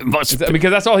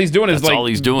because that's all he's doing is all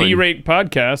he's doing. B-rate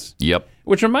podcasts. Yep.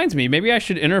 Which reminds me, maybe I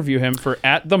should interview him for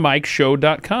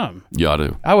atthemikeshow.com. You ought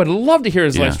to. I would love to hear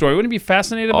his life story. Wouldn't you be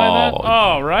fascinated by that?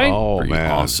 Oh, right? Oh, Pretty man.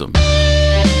 Awesome.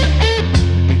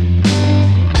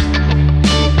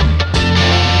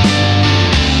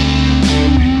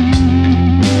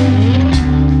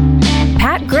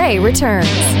 Pat Gray returns.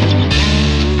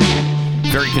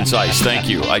 Very concise. Thank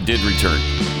you. I did return.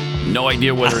 No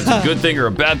idea whether it's a good thing or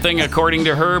a bad thing, according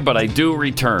to her, but I do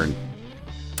return.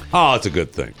 Oh, it's a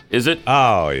good thing. Is it?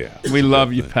 Oh, yeah. We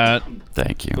love you, Pat.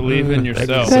 Thank you. Believe in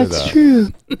yourself. That's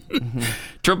true.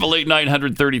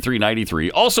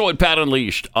 888-900-3393. Also at Pat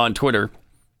Unleashed on Twitter.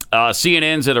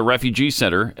 CNN's at a refugee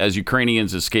center as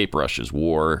Ukrainians escape Russia's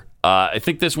war. I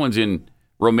think this one's in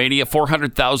Romania.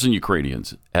 400,000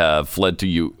 Ukrainians have fled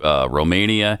to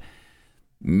Romania.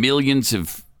 Millions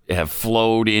have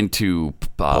flowed into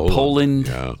Poland.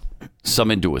 Yeah.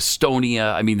 Some into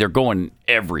Estonia. I mean, they're going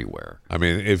everywhere. I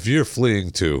mean, if you're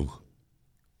fleeing to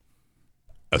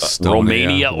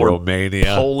Estonia,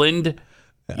 Romania, Poland,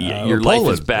 your life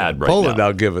is bad right Poland, now.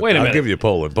 I'll give it. I'll give you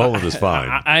Poland. Poland is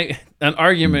fine. An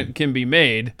argument can be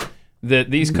made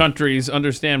that these countries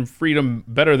understand freedom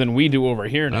better than we do over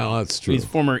here now. No, that's true. These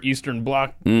former Eastern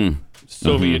Bloc,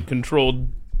 Soviet-controlled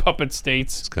puppet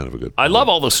states. It's kind of a good point. I love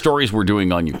all the stories we're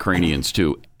doing on Ukrainians,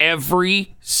 too.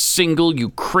 Every single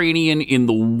Ukrainian in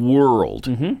the world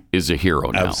is a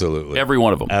hero now. Absolutely. Every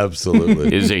one of them.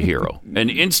 Absolutely. Is a hero. An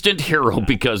instant hero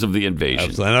because of the invasion.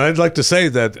 Absolutely. And I'd like to say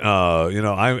that,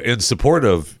 I'm in support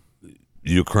of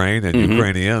Ukraine and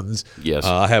Ukrainians. Yes.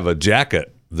 I have a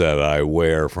jacket that I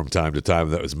wear from time to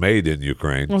time that was made in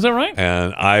Ukraine. Was that right?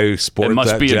 And I sport It must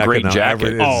that be jacket a great now.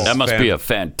 jacket. Oh, that must be a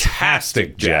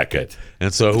fantastic jacket.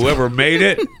 And so whoever made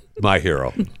it, my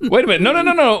hero. Wait a minute.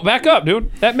 No. Back up,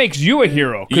 dude. That makes you a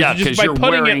hero. Yeah, just by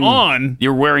putting it on,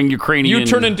 you're wearing Ukrainian. you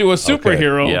turn into a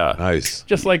superhero. Okay. Yeah. Nice.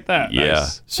 Just like that. Yeah.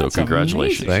 Nice. So That's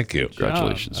congratulations. amazing. Thank you.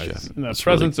 Congratulations, Jeff. In the That's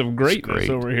presence really- of greatness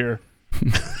over here.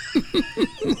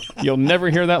 You'll never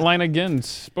hear that line again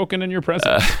spoken in your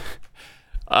presence.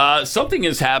 Something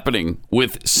is happening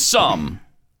with some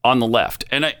on the left,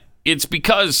 and it's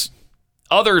because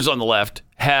others on the left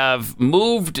have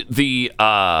moved the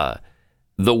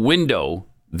window.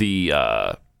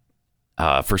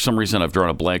 For some reason, I've drawn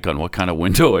a blank on what kind of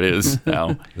window it is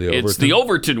now. It's the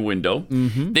Overton window.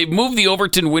 They've moved the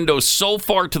Overton window so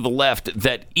far to the left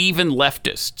that even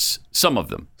leftists, some of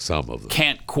them,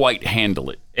 can't quite handle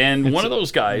it. And one of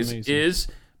those guys is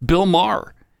Bill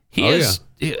Maher. He has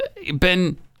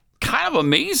been kind of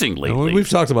amazing lately. And we've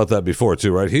talked about that before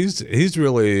too, right? He's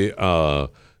really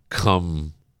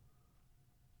come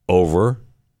over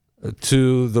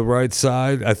to the right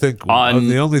side. I think on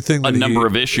the only thing that a number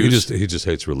of issues. He just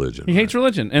hates religion. He hates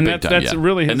religion, and that's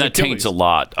really his and that Achilles. taints a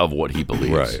lot of what he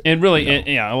believes. Right. And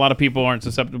really, a lot of people aren't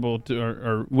susceptible to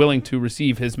or willing to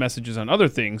receive his messages on other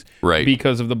things, right?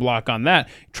 Because of the block on that.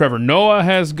 Trevor Noah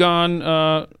has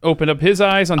opened up his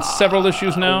eyes on several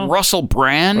issues now. Russell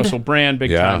Brand,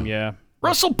 big time, yeah.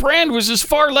 Russell Brand was as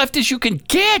far left as you can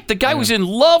get. The guy was in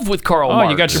love with Karl Marx.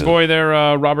 You got your boy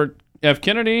there, Robert F.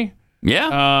 Kennedy.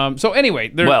 Yeah. So anyway,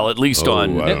 at least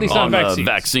on vaccines.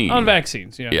 Vaccines. On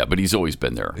vaccines, yeah. Yeah, but he's always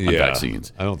been there on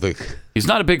vaccines. I don't think he's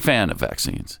not a big fan of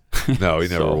vaccines. No, he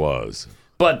never was.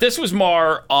 But this was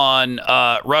Maher on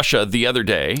Russia the other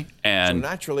day, and so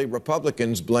naturally,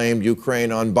 Republicans blamed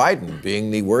Ukraine on Biden being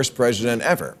the worst president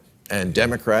ever, and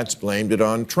Democrats blamed it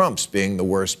on Trump's being the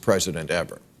worst president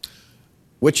ever.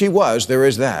 Which he was. There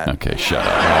is that. Okay, shut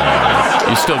up.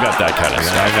 You still got that kind of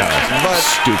stuff. I know. But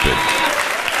stupid.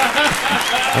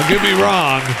 Don't get me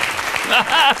wrong.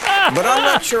 But I'm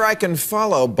not sure I can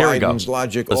follow Biden's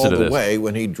logic all the way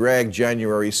when he dragged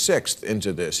January 6th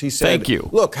into this. He said, Thank you.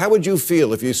 Look, how would you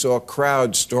feel if you saw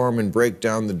crowds storm and break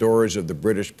down the doors of the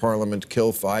British Parliament,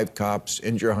 kill 5 cops,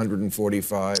 injure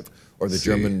 145, or the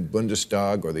German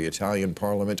Bundestag or the Italian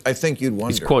Parliament? I think you'd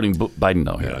wonder. He's quoting Biden,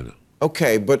 though. Yeah.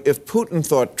 Okay, but if Putin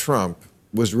thought Trump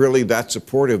was really that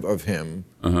supportive of him,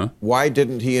 why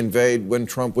didn't he invade when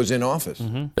Trump was in office?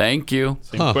 Thank you.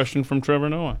 Same question from Trevor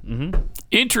Noah.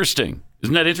 Interesting.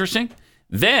 Isn't that interesting?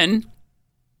 Then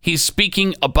He's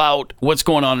speaking about what's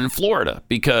going on in Florida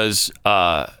because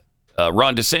Ron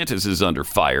DeSantis is under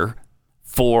fire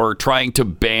for trying to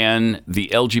ban the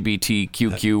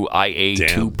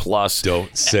LGBTQIA2 plus.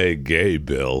 Don't say gay,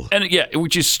 Bill. And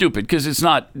which is stupid because it's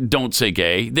not don't say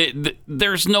gay.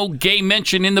 There's no gay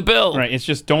mention in the bill. Right. It's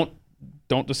just don't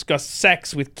discuss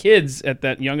sex with kids at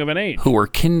that young of an age. Who are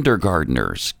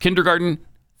kindergartners. Kindergarten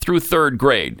through third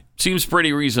grade. Seems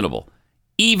pretty reasonable.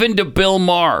 Even to Bill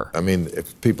Maher. I mean,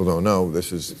 if people don't know,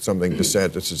 this is something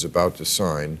DeSantis is about to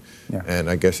sign. Yeah.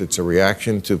 And I guess it's a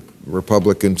reaction to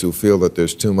Republicans who feel that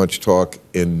there's too much talk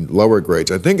in lower grades.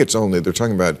 I think they're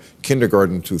talking about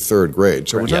kindergarten to third grade.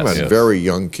 So we're talking about very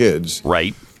young kids.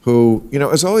 Right. Who,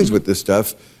 as always with this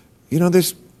stuff,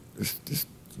 there's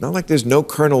not like there's no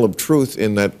kernel of truth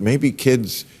in that maybe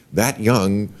kids that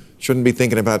young shouldn't be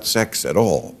thinking about sex at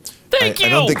all. Thank you. I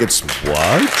don't think it's...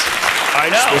 What? I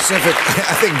know. Specific.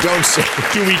 I think don't say.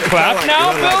 Do we clap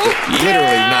now, Bill?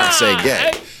 Literally not say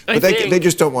gay. But they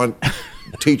just don't want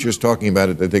teachers talking about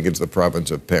it. They think it's the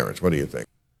province of parents. What do you think?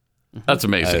 That's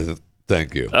amazing.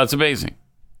 Thank you. That's amazing.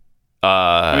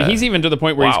 I mean, he's even to the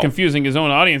point where he's confusing his own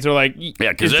audience. They're like,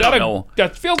 because they don't know.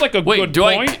 That feels like a good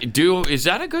point. Is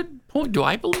that a good point? Do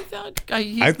I believe that?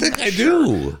 I think I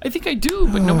do. I think I do,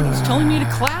 but nobody's telling me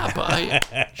to clap.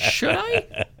 Should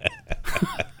I?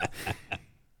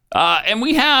 And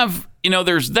we have,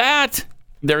 there's that.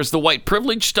 There's the white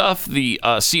privilege stuff, the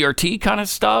CRT kind of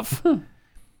stuff.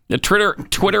 The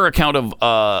Twitter account of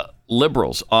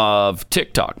liberals of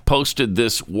TikTok posted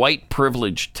this white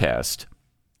privilege test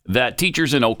that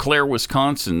teachers in Eau Claire,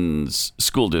 Wisconsin's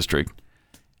school district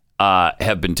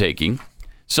have been taking.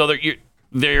 So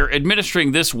they're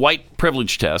administering this white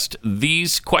privilege test.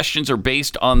 These questions are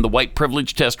based on the white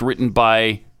privilege test written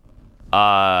by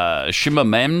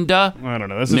Shimamanda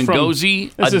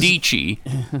Ngozi Adichie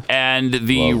and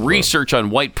the research on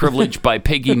white privilege by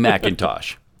Peggy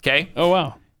McIntosh. Okay? Oh,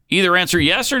 wow. Either answer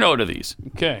yes or no to these.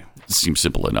 Okay. Seems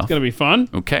simple enough. It's going to be fun.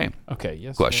 Okay. Okay,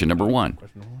 yes. Question number one.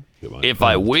 If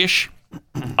I wish,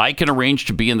 I can arrange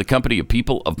to be in the company of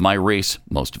people of my race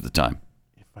most of the time.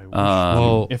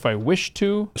 If I wish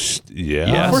to?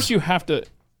 Yeah. Of course you have to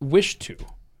wish to.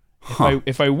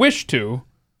 If I wish to...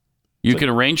 You can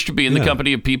arrange to be in the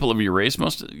company of people of your race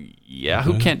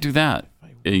who can't do that?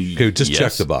 Okay, just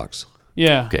check the box.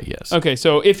 Yeah. Okay, yes. Okay,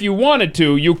 so if you wanted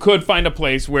to, you could find a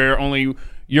place where only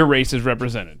your race is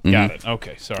represented. Mm-hmm. Got it.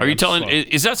 Okay, sorry. Are you telling,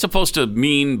 is that supposed to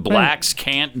mean blacks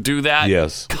can't do that?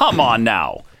 Yes. Come on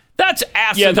now. That's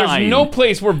asinine. Yeah, there's no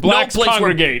place where blacks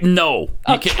congregate.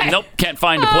 Can't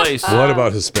find a place. What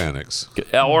about Hispanics?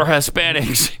 Or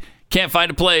Hispanics. Can't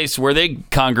find a place where they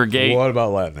congregate. What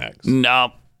about Latinx?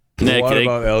 No. What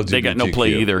about LGBTQ? They got no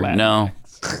play either. Latinx. No.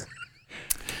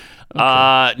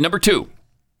 Okay. Number two,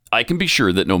 I can be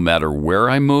sure that no matter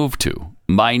where I move to,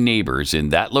 my neighbors in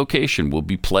that location will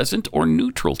be pleasant or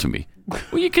neutral to me.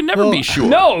 Well, you can never be sure.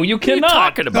 No, you cannot. What are you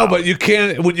talking about? No, but you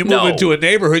can't. When you move into a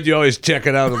neighborhood, you always check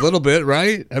it out a little bit,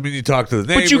 right? I mean, you talk to the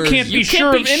neighbors. But you can't be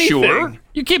sure of anything.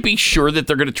 You can't be sure that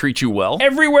they're going to treat you well.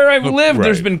 Everywhere I've lived,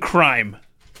 there's been crime.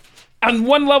 On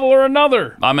one level or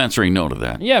another. I'm answering no to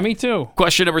that. Yeah, me too.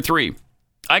 Question number three.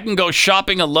 I can go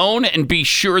shopping alone and be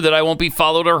sure that I won't be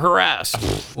followed or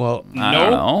harassed. Well, I don't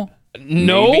know.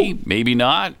 No. Maybe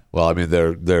not. Well, I mean,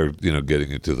 they're getting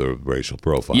into the racial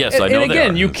profile. Yes, I know. And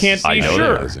again, you can't be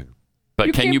sure.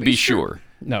 But can you be sure?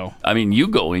 No. I mean, you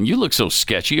go in, you look so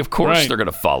sketchy. Of course they're going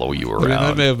to follow you around.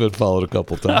 I may have been followed a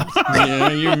couple times.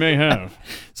 Yeah, you may have.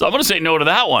 So I'm going to say no to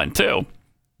that one, too.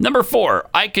 Number four,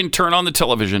 I can turn on the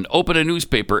television, open a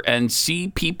newspaper, and see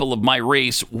people of my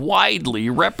race widely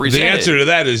represented. The answer to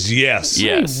that is yes.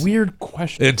 Yes. What a weird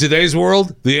question. In today's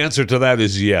world, the answer to that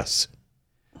is yes.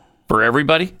 For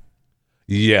everybody?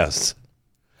 Yes.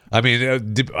 I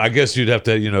mean, I guess you'd have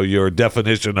to, your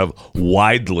definition of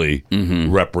widely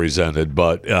represented,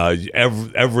 but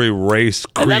every race,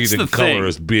 creed, and color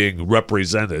is being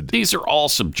represented. These are all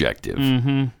subjective.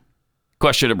 Mm-hmm.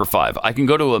 Question number five. I can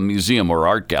go to a museum or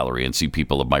art gallery and see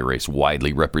people of my race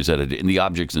widely represented in the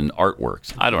objects and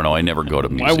artworks. I don't know. I never go to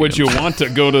museums. Why would you want to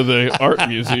go to the art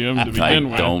museum to begin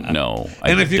with? I don't know.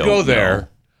 And if you go there,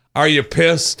 are you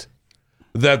pissed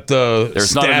that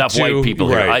there's not enough white people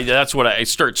here? That's what I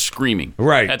start screaming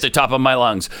at the top of my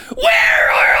lungs. Where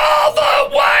are all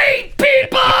the white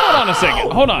people? Hold on a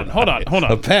second. Hold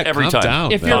on. Pat, every time.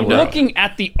 Down, if you're looking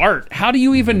at the art, how do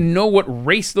you even know what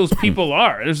race those people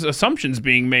are? There's assumptions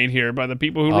being made here by the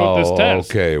people who wrote this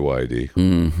test. Okay, Whitey.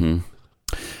 Mm-hmm.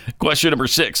 Question number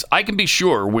six. I can be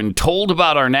sure when told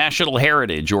about our national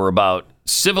heritage or about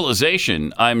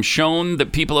civilization, I'm shown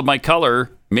that people of my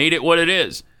color made it what it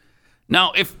is.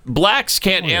 Now, if blacks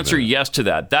can't answer yes to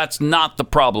that, that's not the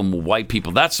problem with white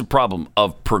people. That's the problem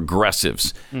of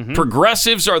progressives.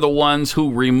 Progressives are the ones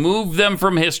who remove them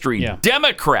from history. Yeah.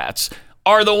 Democrats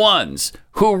are the ones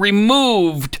who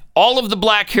removed all of the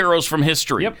black heroes from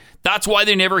history. Yep. That's why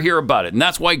they never hear about it. And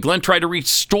that's why Glenn tried to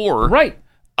restore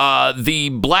the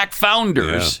black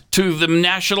founders to the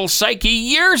national psyche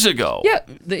years ago.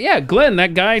 Yeah, Glenn,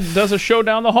 that guy does a show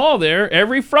down the hall there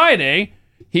every Friday.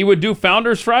 He would do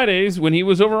Founders Fridays when he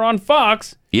was over on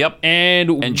Fox. Yep.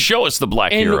 And show us the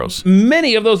black heroes.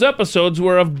 Many of those episodes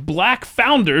were of black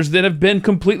founders that have been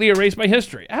completely erased by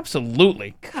history.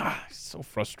 Absolutely. God, so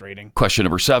frustrating. Question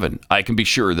number 7. I can be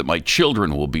sure that my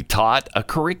children will be taught a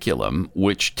curriculum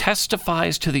which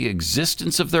testifies to the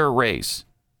existence of their race.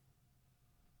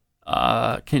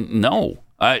 No.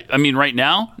 I mean, right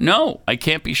now, no. I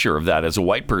can't be sure of that as a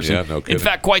white person. Yeah, no kidding. In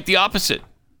fact, quite the opposite.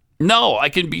 No, I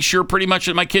can be sure pretty much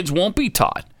that my kids won't be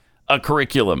taught a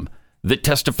curriculum that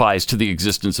testifies to the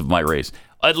existence of my race,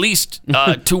 at least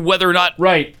to whether or not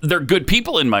they're good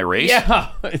people in my race.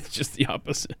 Yeah, it's just the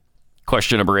opposite.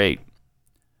 Question number 8.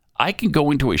 I can go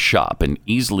into a shop and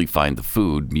easily find the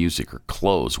food, music, or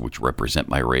clothes which represent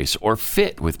my race or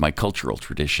fit with my cultural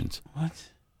traditions. What?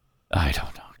 I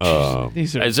don't know.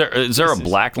 Is there a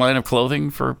black line of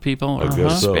clothing for people? Or I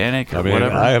guess so. Hispanic or I mean,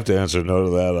 whatever? I have to answer no to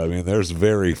that. I mean, there's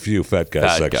very few fat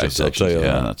guy sections. I'll tell you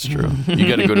that. That's true. You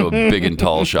got to go to a big and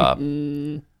tall shop.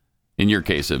 In your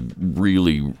case, a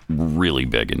really, really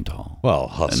big and tall. Well,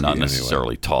 husky and not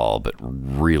necessarily tall, but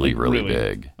really, really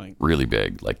big. Really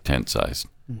big, like tent size.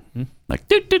 Like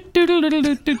I think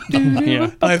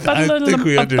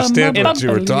we understand what you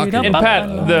were talking about.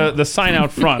 And Pat, the sign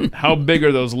out front, how big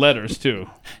are those letters too?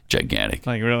 Gigantic.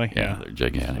 Like really? Yeah, they're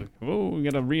gigantic. Oh, we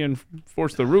got to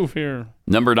reinforce the roof here.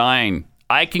 Number 9.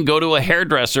 I can go to a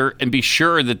hairdresser and be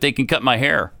sure that they can cut my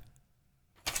hair.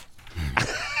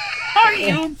 Are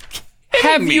you?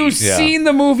 Have you seen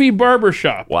the movie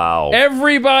Barbershop? Wow.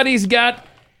 Everybody's got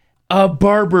a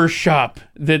barber shop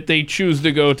that they choose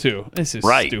to go to. This is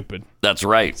stupid. That's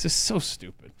right. This is so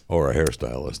stupid. Or a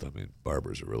hairstylist. I mean,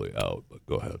 barbers are really out, but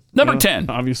go ahead. Number 10.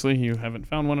 Obviously, you haven't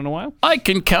found one in a while. I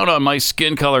can count on my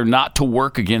skin color not to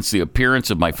work against the appearance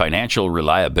of my financial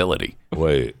reliability.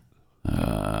 Wait.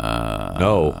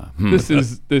 No. This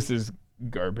is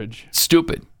garbage.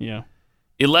 Stupid. Yeah.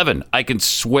 11. I can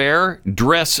swear,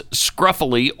 dress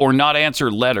scruffily, or not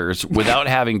answer letters without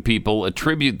having people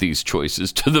attribute these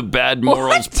choices to the bad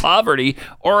morals, poverty,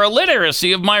 or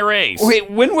illiteracy of my race. Wait,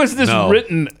 when was this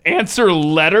written? Answer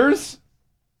letters?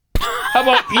 How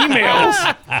about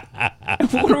emails?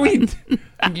 What are we?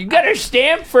 You got a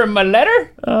stamp for my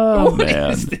letter? Oh, what man.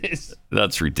 is this?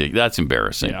 That's ridiculous. That's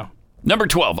embarrassing. Yeah. Number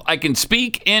 12. I can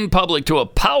speak in public to a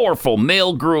powerful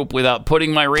male group without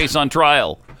putting my race on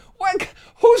trial. What?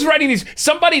 Who's writing these?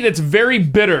 Somebody that's very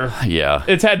bitter. Yeah.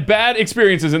 It's had bad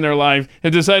experiences in their life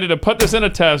and decided to put this in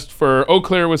a test for Eau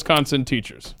Claire, Wisconsin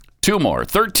teachers. 2 more.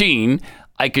 13.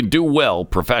 I can do well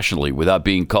professionally without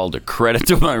being called a credit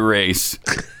to my race.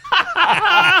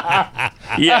 Yeah,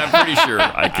 I'm pretty sure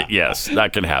I can. Yes,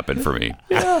 that can happen for me.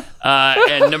 Yeah.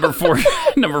 And number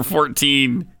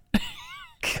 14.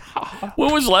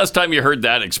 When was the last time you heard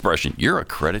that expression? You're a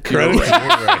credit to your race.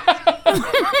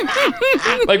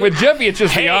 Like with Jeffy, it's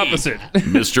just the opposite.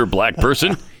 Mr. Black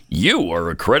person, you are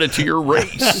a credit to your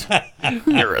race.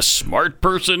 You're a smart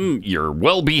person. You're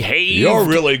well behaved. You're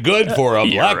really good for a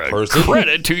black person.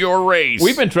 Credit to your race.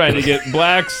 We've been trying to get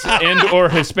blacks and or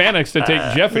Hispanics to take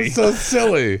Jeffy. It's so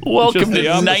silly. Welcome to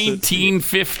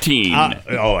 1915.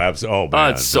 Absolutely. Oh, man.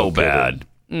 That's so bad.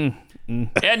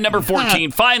 And number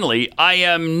 14, finally, I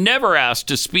am never asked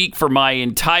to speak for my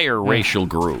entire racial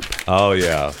group. Oh,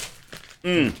 yeah.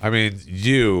 I mean,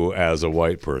 you as a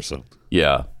white person.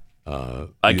 Yeah.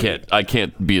 I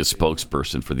can't be a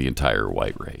spokesperson for the entire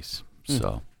white race.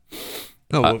 So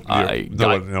no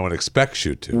one expects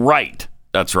you to. Right.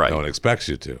 That's right. No one expects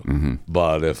you to. Mm-hmm.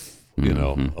 But if a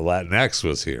Latinx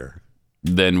was here,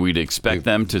 then we'd expect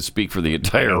them to speak for the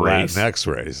entire race.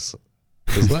 Latinx race.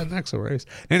 Is Latinx a race?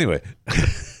 Anyway.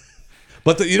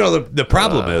 But the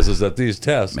problem is that these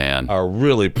tests are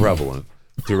really prevalent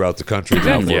throughout the country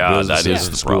now for businesses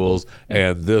and schools,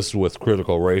 and this with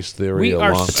critical race theory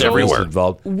everywhere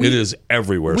involved. It is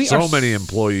everywhere. So many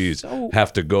employees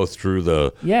have to go through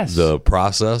the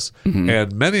process,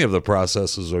 and many of the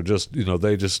processes are just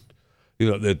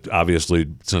obviously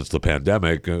since the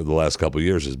pandemic, the last couple of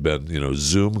years has been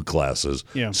Zoom classes.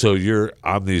 Yeah. So you're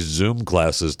on these Zoom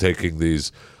classes taking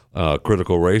these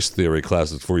critical race theory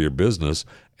classes for your business.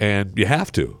 And you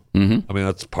have to. Mm-hmm. I mean,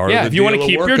 that's part of the deal. Yeah, if you want to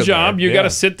keep your job, you got to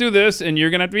sit through this, and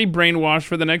you're going to have to be brainwashed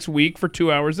for the next week for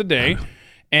 2 hours a day.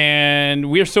 And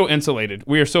we are so insulated.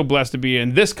 We are so blessed to be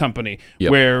in this company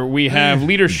where we have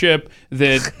leadership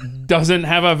that doesn't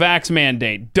have a vax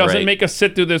mandate, doesn't make us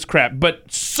sit through this crap. But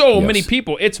so many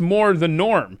people, it's more the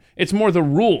norm. It's more the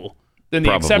rule than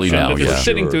the exception that they're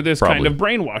sitting through this kind of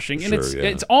brainwashing. And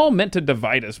it's all meant to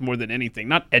divide us more than anything,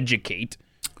 not educate.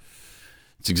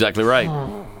 That's exactly right.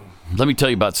 Let me tell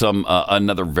you about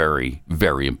another very,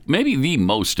 very, maybe the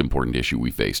most important issue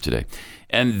we face today.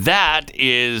 And that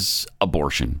is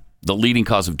abortion, the leading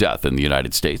cause of death in the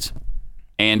United States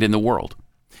and in the world.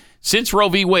 Since Roe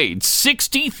v. Wade,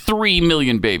 63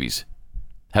 million babies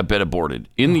have been aborted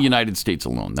in the United States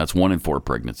alone. That's 1 in 4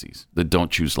 pregnancies that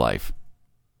don't choose life.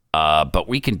 But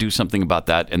we can do something about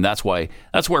that, and that's where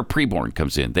Preborn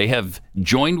comes in. They have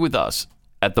joined with us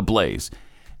at the Blaze,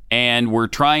 and we're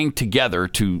trying together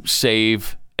to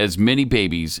save as many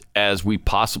babies as we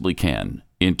possibly can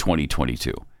in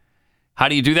 2022. How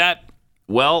do you do that?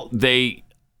 Well, they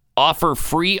offer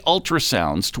free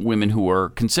ultrasounds to women who are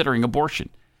considering abortion.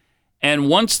 And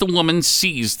once the woman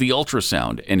sees the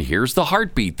ultrasound and hears the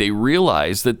heartbeat, they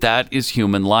realize that that is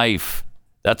human life.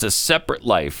 That's a separate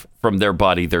life from their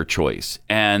body, their choice.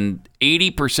 And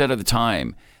 80% of the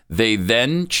time, they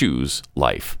then choose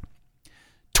life.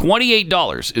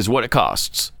 $28 is what it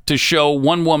costs to show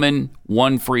one woman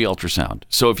one free ultrasound.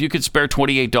 So if you could spare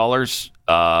 $28,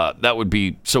 that would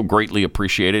be so greatly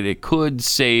appreciated. It could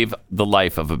save the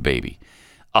life of a baby.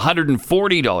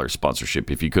 $140 sponsorship,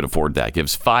 if you could afford that,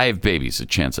 gives 5 babies a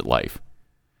chance at life.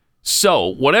 So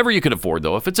whatever you could afford,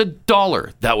 though, if it's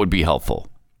 $1, that would be helpful.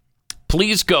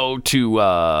 Please go to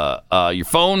your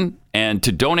phone, and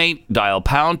to donate, dial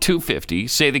pound 250,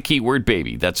 say the keyword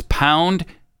baby. That's pound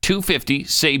 250,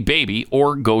 say baby,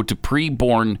 or go to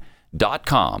preborn.com/Pat.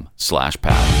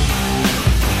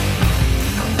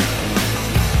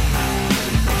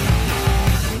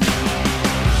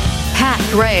 Pat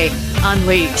Gray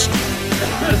Unleashed.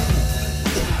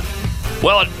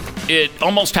 Well, it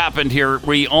almost happened here.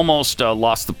 We almost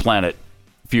lost the planet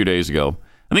a few days ago.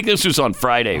 I think this was on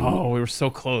Friday. Oh, we were so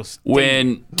close.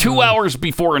 When 2 hours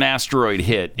before an asteroid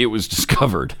hit, it was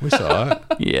discovered. We saw it.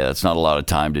 Yeah, that's not a lot of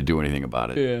time to do anything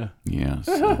about it. Yeah. Yeah.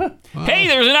 So. Hey,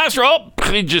 there's an asteroid. Oh,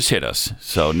 it just hit us.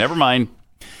 So never mind.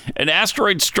 An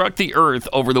asteroid struck the Earth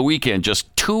over the weekend,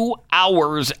 just 2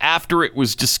 hours after it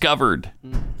was discovered.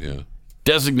 Yeah.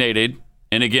 Designated,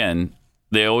 and again,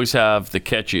 they always have the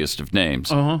catchiest of names.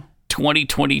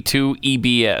 2022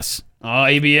 EBS. Oh,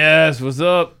 EBS, what's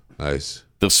up? Nice.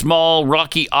 The small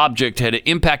rocky object had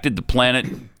impacted the planet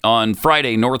on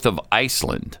Friday north of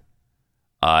Iceland.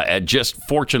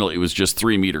 Fortunately, it was just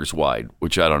 3 meters wide,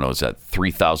 which I don't know. Is that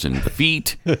 3,000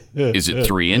 feet? Is it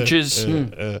 3 inches?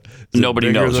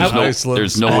 Nobody knows.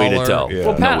 There's no way to tell. Yeah.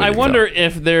 Well, Pat, I wonder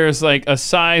if there's like a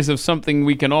size of something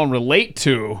we can all relate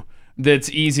to that's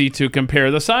easy to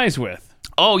compare the size with.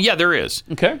 Oh, yeah, there is.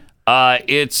 Okay.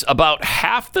 It's about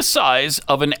half the size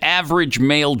of an average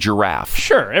male giraffe.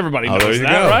 Sure, everybody knows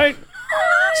that, right?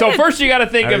 So first you got to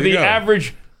think of the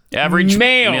average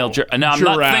male giraffe. Now, I'm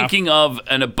not thinking of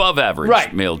an above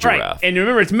average male giraffe. Right. And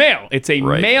remember, it's male. It's a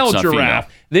male giraffe.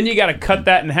 Female. Then you got to cut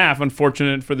that in half.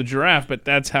 Unfortunate for the giraffe, but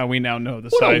that's how we now know the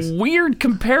size. What a weird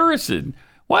comparison.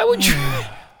 Why would you...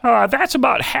 that's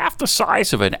about half the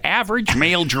size of an average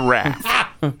male giraffe.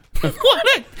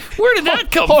 Where did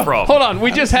that come from? Hold on.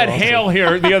 We just had hail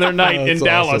here the other night in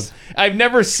Dallas. Awesome. I've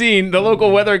never seen, the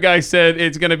local weather guy said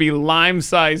it's going to be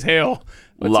lime-size hail.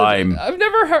 Lime. I've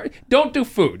never heard. Don't do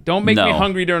food. Don't make me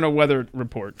hungry during a weather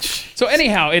report. So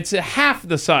anyhow, it's half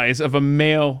the size of a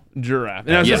male giraffe.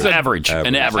 An average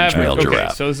male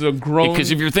giraffe. So this is a grown. Because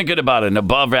if you're thinking about an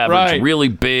above average, really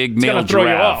big male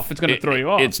giraffe, it's going to throw you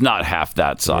off. It's not half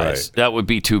that size. Right. That would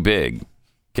be too big.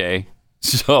 Okay,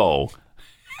 so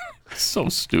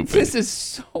stupid. This is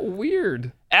so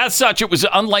weird. As such, it was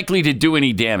unlikely to do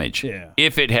any damage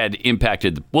if it had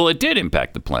impacted. Well, it did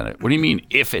impact the planet. What do you mean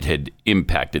if it had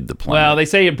impacted the planet? Well, they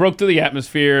say it broke through the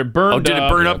atmosphere, burned up. Oh, did it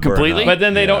burn up completely? But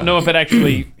then they don't know if it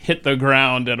actually hit the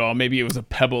ground at all. Maybe it was a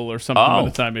pebble or something by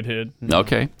the time it hit.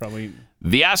 Okay. Probably.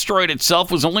 The asteroid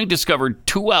itself was only discovered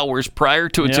 2 hours prior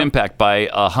to its impact by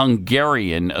a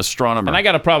Hungarian astronomer. And I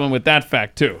got a problem with that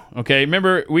fact, too. Okay,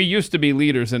 remember, we used to be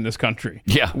leaders in this country.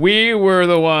 Yeah. We were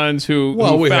the ones who found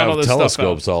all this stuff out. We have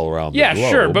telescopes all around the globe. Yeah,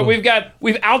 sure, but we've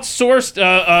outsourced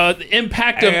the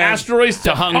impact of asteroids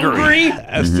to Hungary.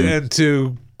 And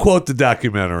to quote the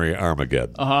documentary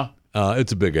Armageddon,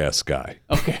 it's a big-ass sky.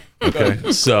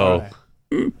 Okay. So...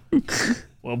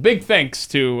 Well, big thanks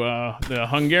to the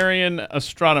Hungarian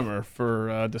astronomer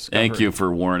for discovering. Thank you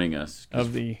for warning us.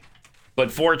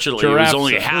 But fortunately, giraffes, it was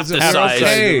only half the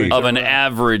size of an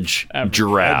average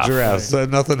giraffe. So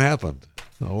nothing happened.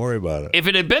 Don't worry about it. If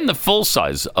it had been the full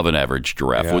size of an average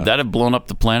giraffe, would that have blown up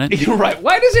the planet? You're right.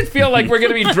 Why does it feel like we're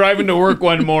going to be driving to work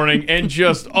one morning and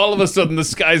just all of a sudden the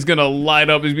sky's going to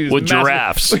light up with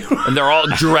giraffes? And they're all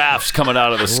giraffes coming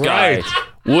out of the sky. Right.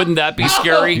 Wouldn't that be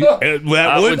scary?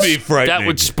 That would be frightening. That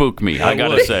would spook me, I got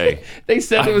to say. They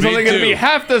said it was only going to be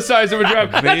half the size of a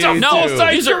giraffe. That's a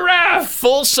full-size giraffe.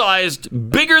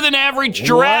 Full-sized, bigger than average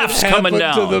giraffes coming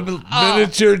down. What happened to the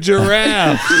miniature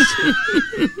giraffes?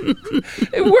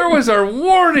 Where was our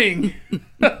warning?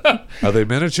 Are they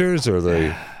miniatures or are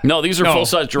they? No, these are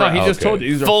full-size giraffes. No, he just told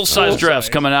you. These are full-size giraffes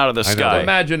coming out of the sky.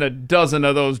 Imagine a dozen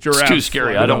of those giraffes. It's too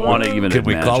scary. I don't want to even Can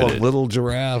we imagine call them it. little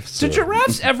giraffes? Do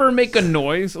giraffes ever make a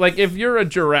noise? Like if you're a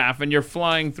giraffe and you're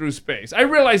flying through space. I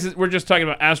realize that we're just talking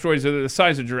about asteroids that are the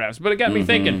size of giraffes, but it got me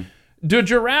thinking, do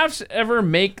giraffes ever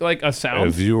make like a sound?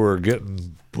 If you were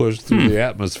getting pushed through the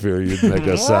atmosphere, you'd make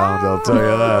a sound, I'll tell you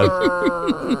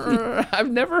that.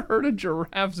 I've never heard a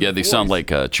giraffe's Yeah, they voice. sound like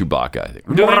Chewbacca, I think.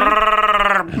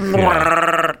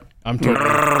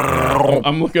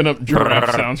 I'm looking up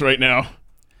giraffe sounds right now.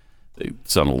 They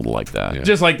sound a little like that.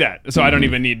 Just like that. So I don't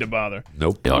even need to bother.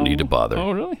 Nope. You don't need to bother.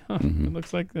 Oh, really? Huh. It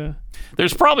looks like the...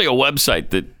 There's probably a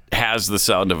website that has the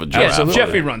sound of a giraffe. Yeah,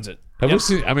 Jeffy runs it. Have we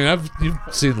seen? I mean, you've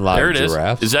seen live There it is.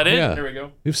 giraffes. Is that it? Yeah. There we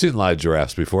go. You've seen live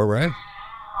giraffes before, right?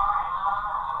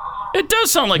 It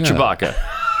does sound like Chewbacca.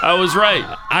 I was right.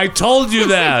 I told you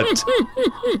that.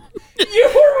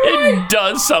 You were right. It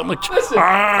does sound like Listen.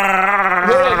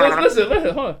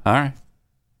 Listen. Hold on. All right.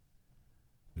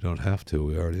 We don't have to.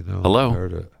 We already know. Hello. We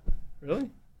heard it. Really?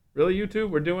 Really, YouTube?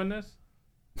 We're doing this?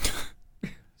 It's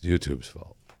YouTube's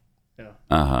fault. Yeah.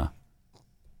 Uh-huh.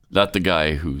 Not the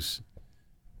guy who's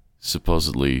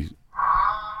supposedly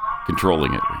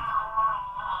controlling it.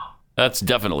 That's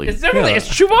definitely... It's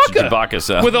Chewbacca. Chewbacca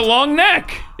sound. With a long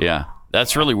neck. Yeah.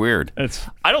 That's really weird.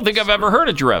 I don't think I've ever heard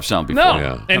a giraffe sound before. No.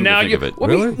 Yeah. And now you,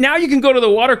 Really? now you can go to the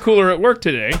water cooler at work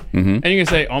today, and you can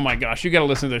say, "Oh my gosh, you got to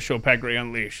listen to the show, Pat Gray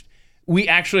Unleashed." We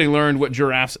actually learned what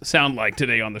giraffes sound like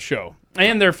today on the show,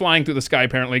 and they're flying through the sky.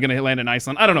 Apparently, going to land in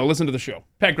Iceland. I don't know. Listen to the show,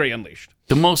 Pat Gray Unleashed.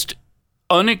 The most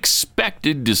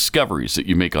unexpected discoveries that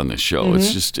you make on this show.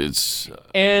 It's just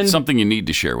And something you need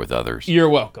to share with others. You're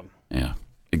welcome. Yeah,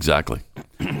 exactly.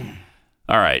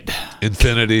 All right.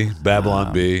 Infinity,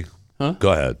 Babylon B. Huh?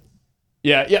 Go ahead.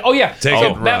 Yeah. Oh, yeah. Take it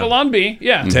and run. Babylon B.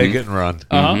 Yeah. Take it and run.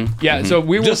 Yeah. So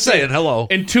we will Just saying hello.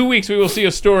 In 2 weeks, we will see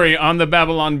a story on the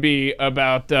Babylon Bee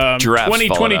about Giraffes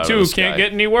falling out of 2022 the sky. can't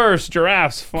get any worse.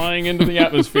 Giraffes flying into the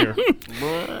atmosphere.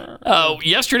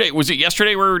 Yesterday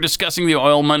we were discussing the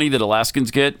oil money that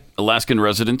Alaskans get, Alaskan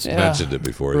residents. Mentioned it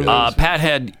before. Yes.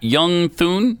 Pathead Young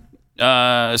Thune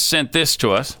sent this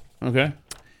to us. Okay.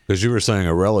 Because you were saying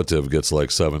a relative gets like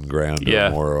 $7,000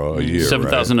 or more a year.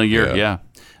 $7,000 a year. Yeah.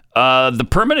 The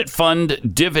permanent fund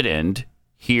dividend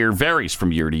here varies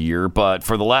from year to year, but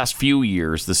for the last few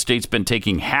years, the state's been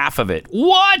taking half of it.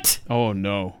 What? Oh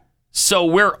no! So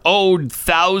we're owed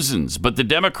thousands, but the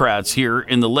Democrats here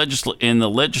in the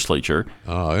legislature,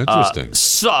 interesting,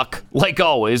 suck like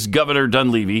always. Governor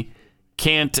Dunleavy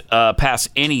can't pass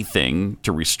anything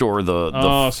to restore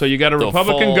the so you got a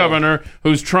Republican governor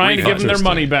who's trying to give them their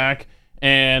money back,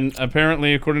 and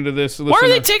apparently, according to this listener, why are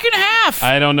they taking half?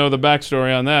 I don't know the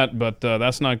backstory on that, but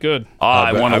that's not good.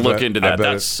 I want to look into that.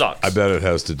 That sucks. I bet it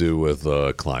has to do with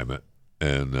climate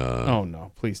and. Oh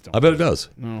no! Please don't. I bet it does.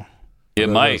 No. It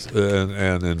might.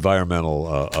 And environmental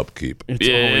upkeep. It's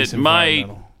always might.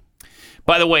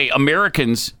 By the way,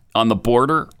 Americans on the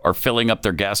border are filling up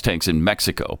their gas tanks in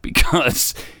Mexico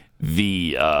because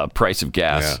the price of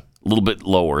gas a little bit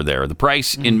lower there. The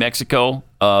price in Mexico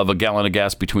of a gallon of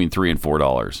gas between $3 and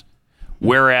 $4,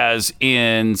 whereas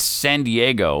in San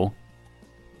Diego,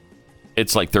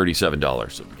 it's like $37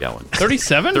 a gallon.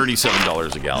 37?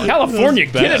 $37 a gallon. California,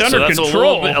 get it under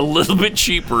control. A little bit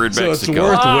cheaper in Mexico. So it's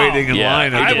worth waiting in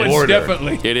line at the border.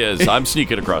 Definitely. It is. I'm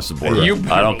sneaking across the border.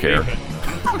 I don't care.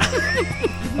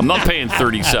 I'm not paying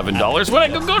 $37 when I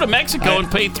can go to Mexico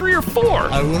and pay $3 or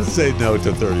 $4. I will say no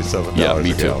to $37 Yeah,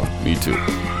 me a too. gallon. Me too.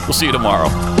 We'll see you tomorrow.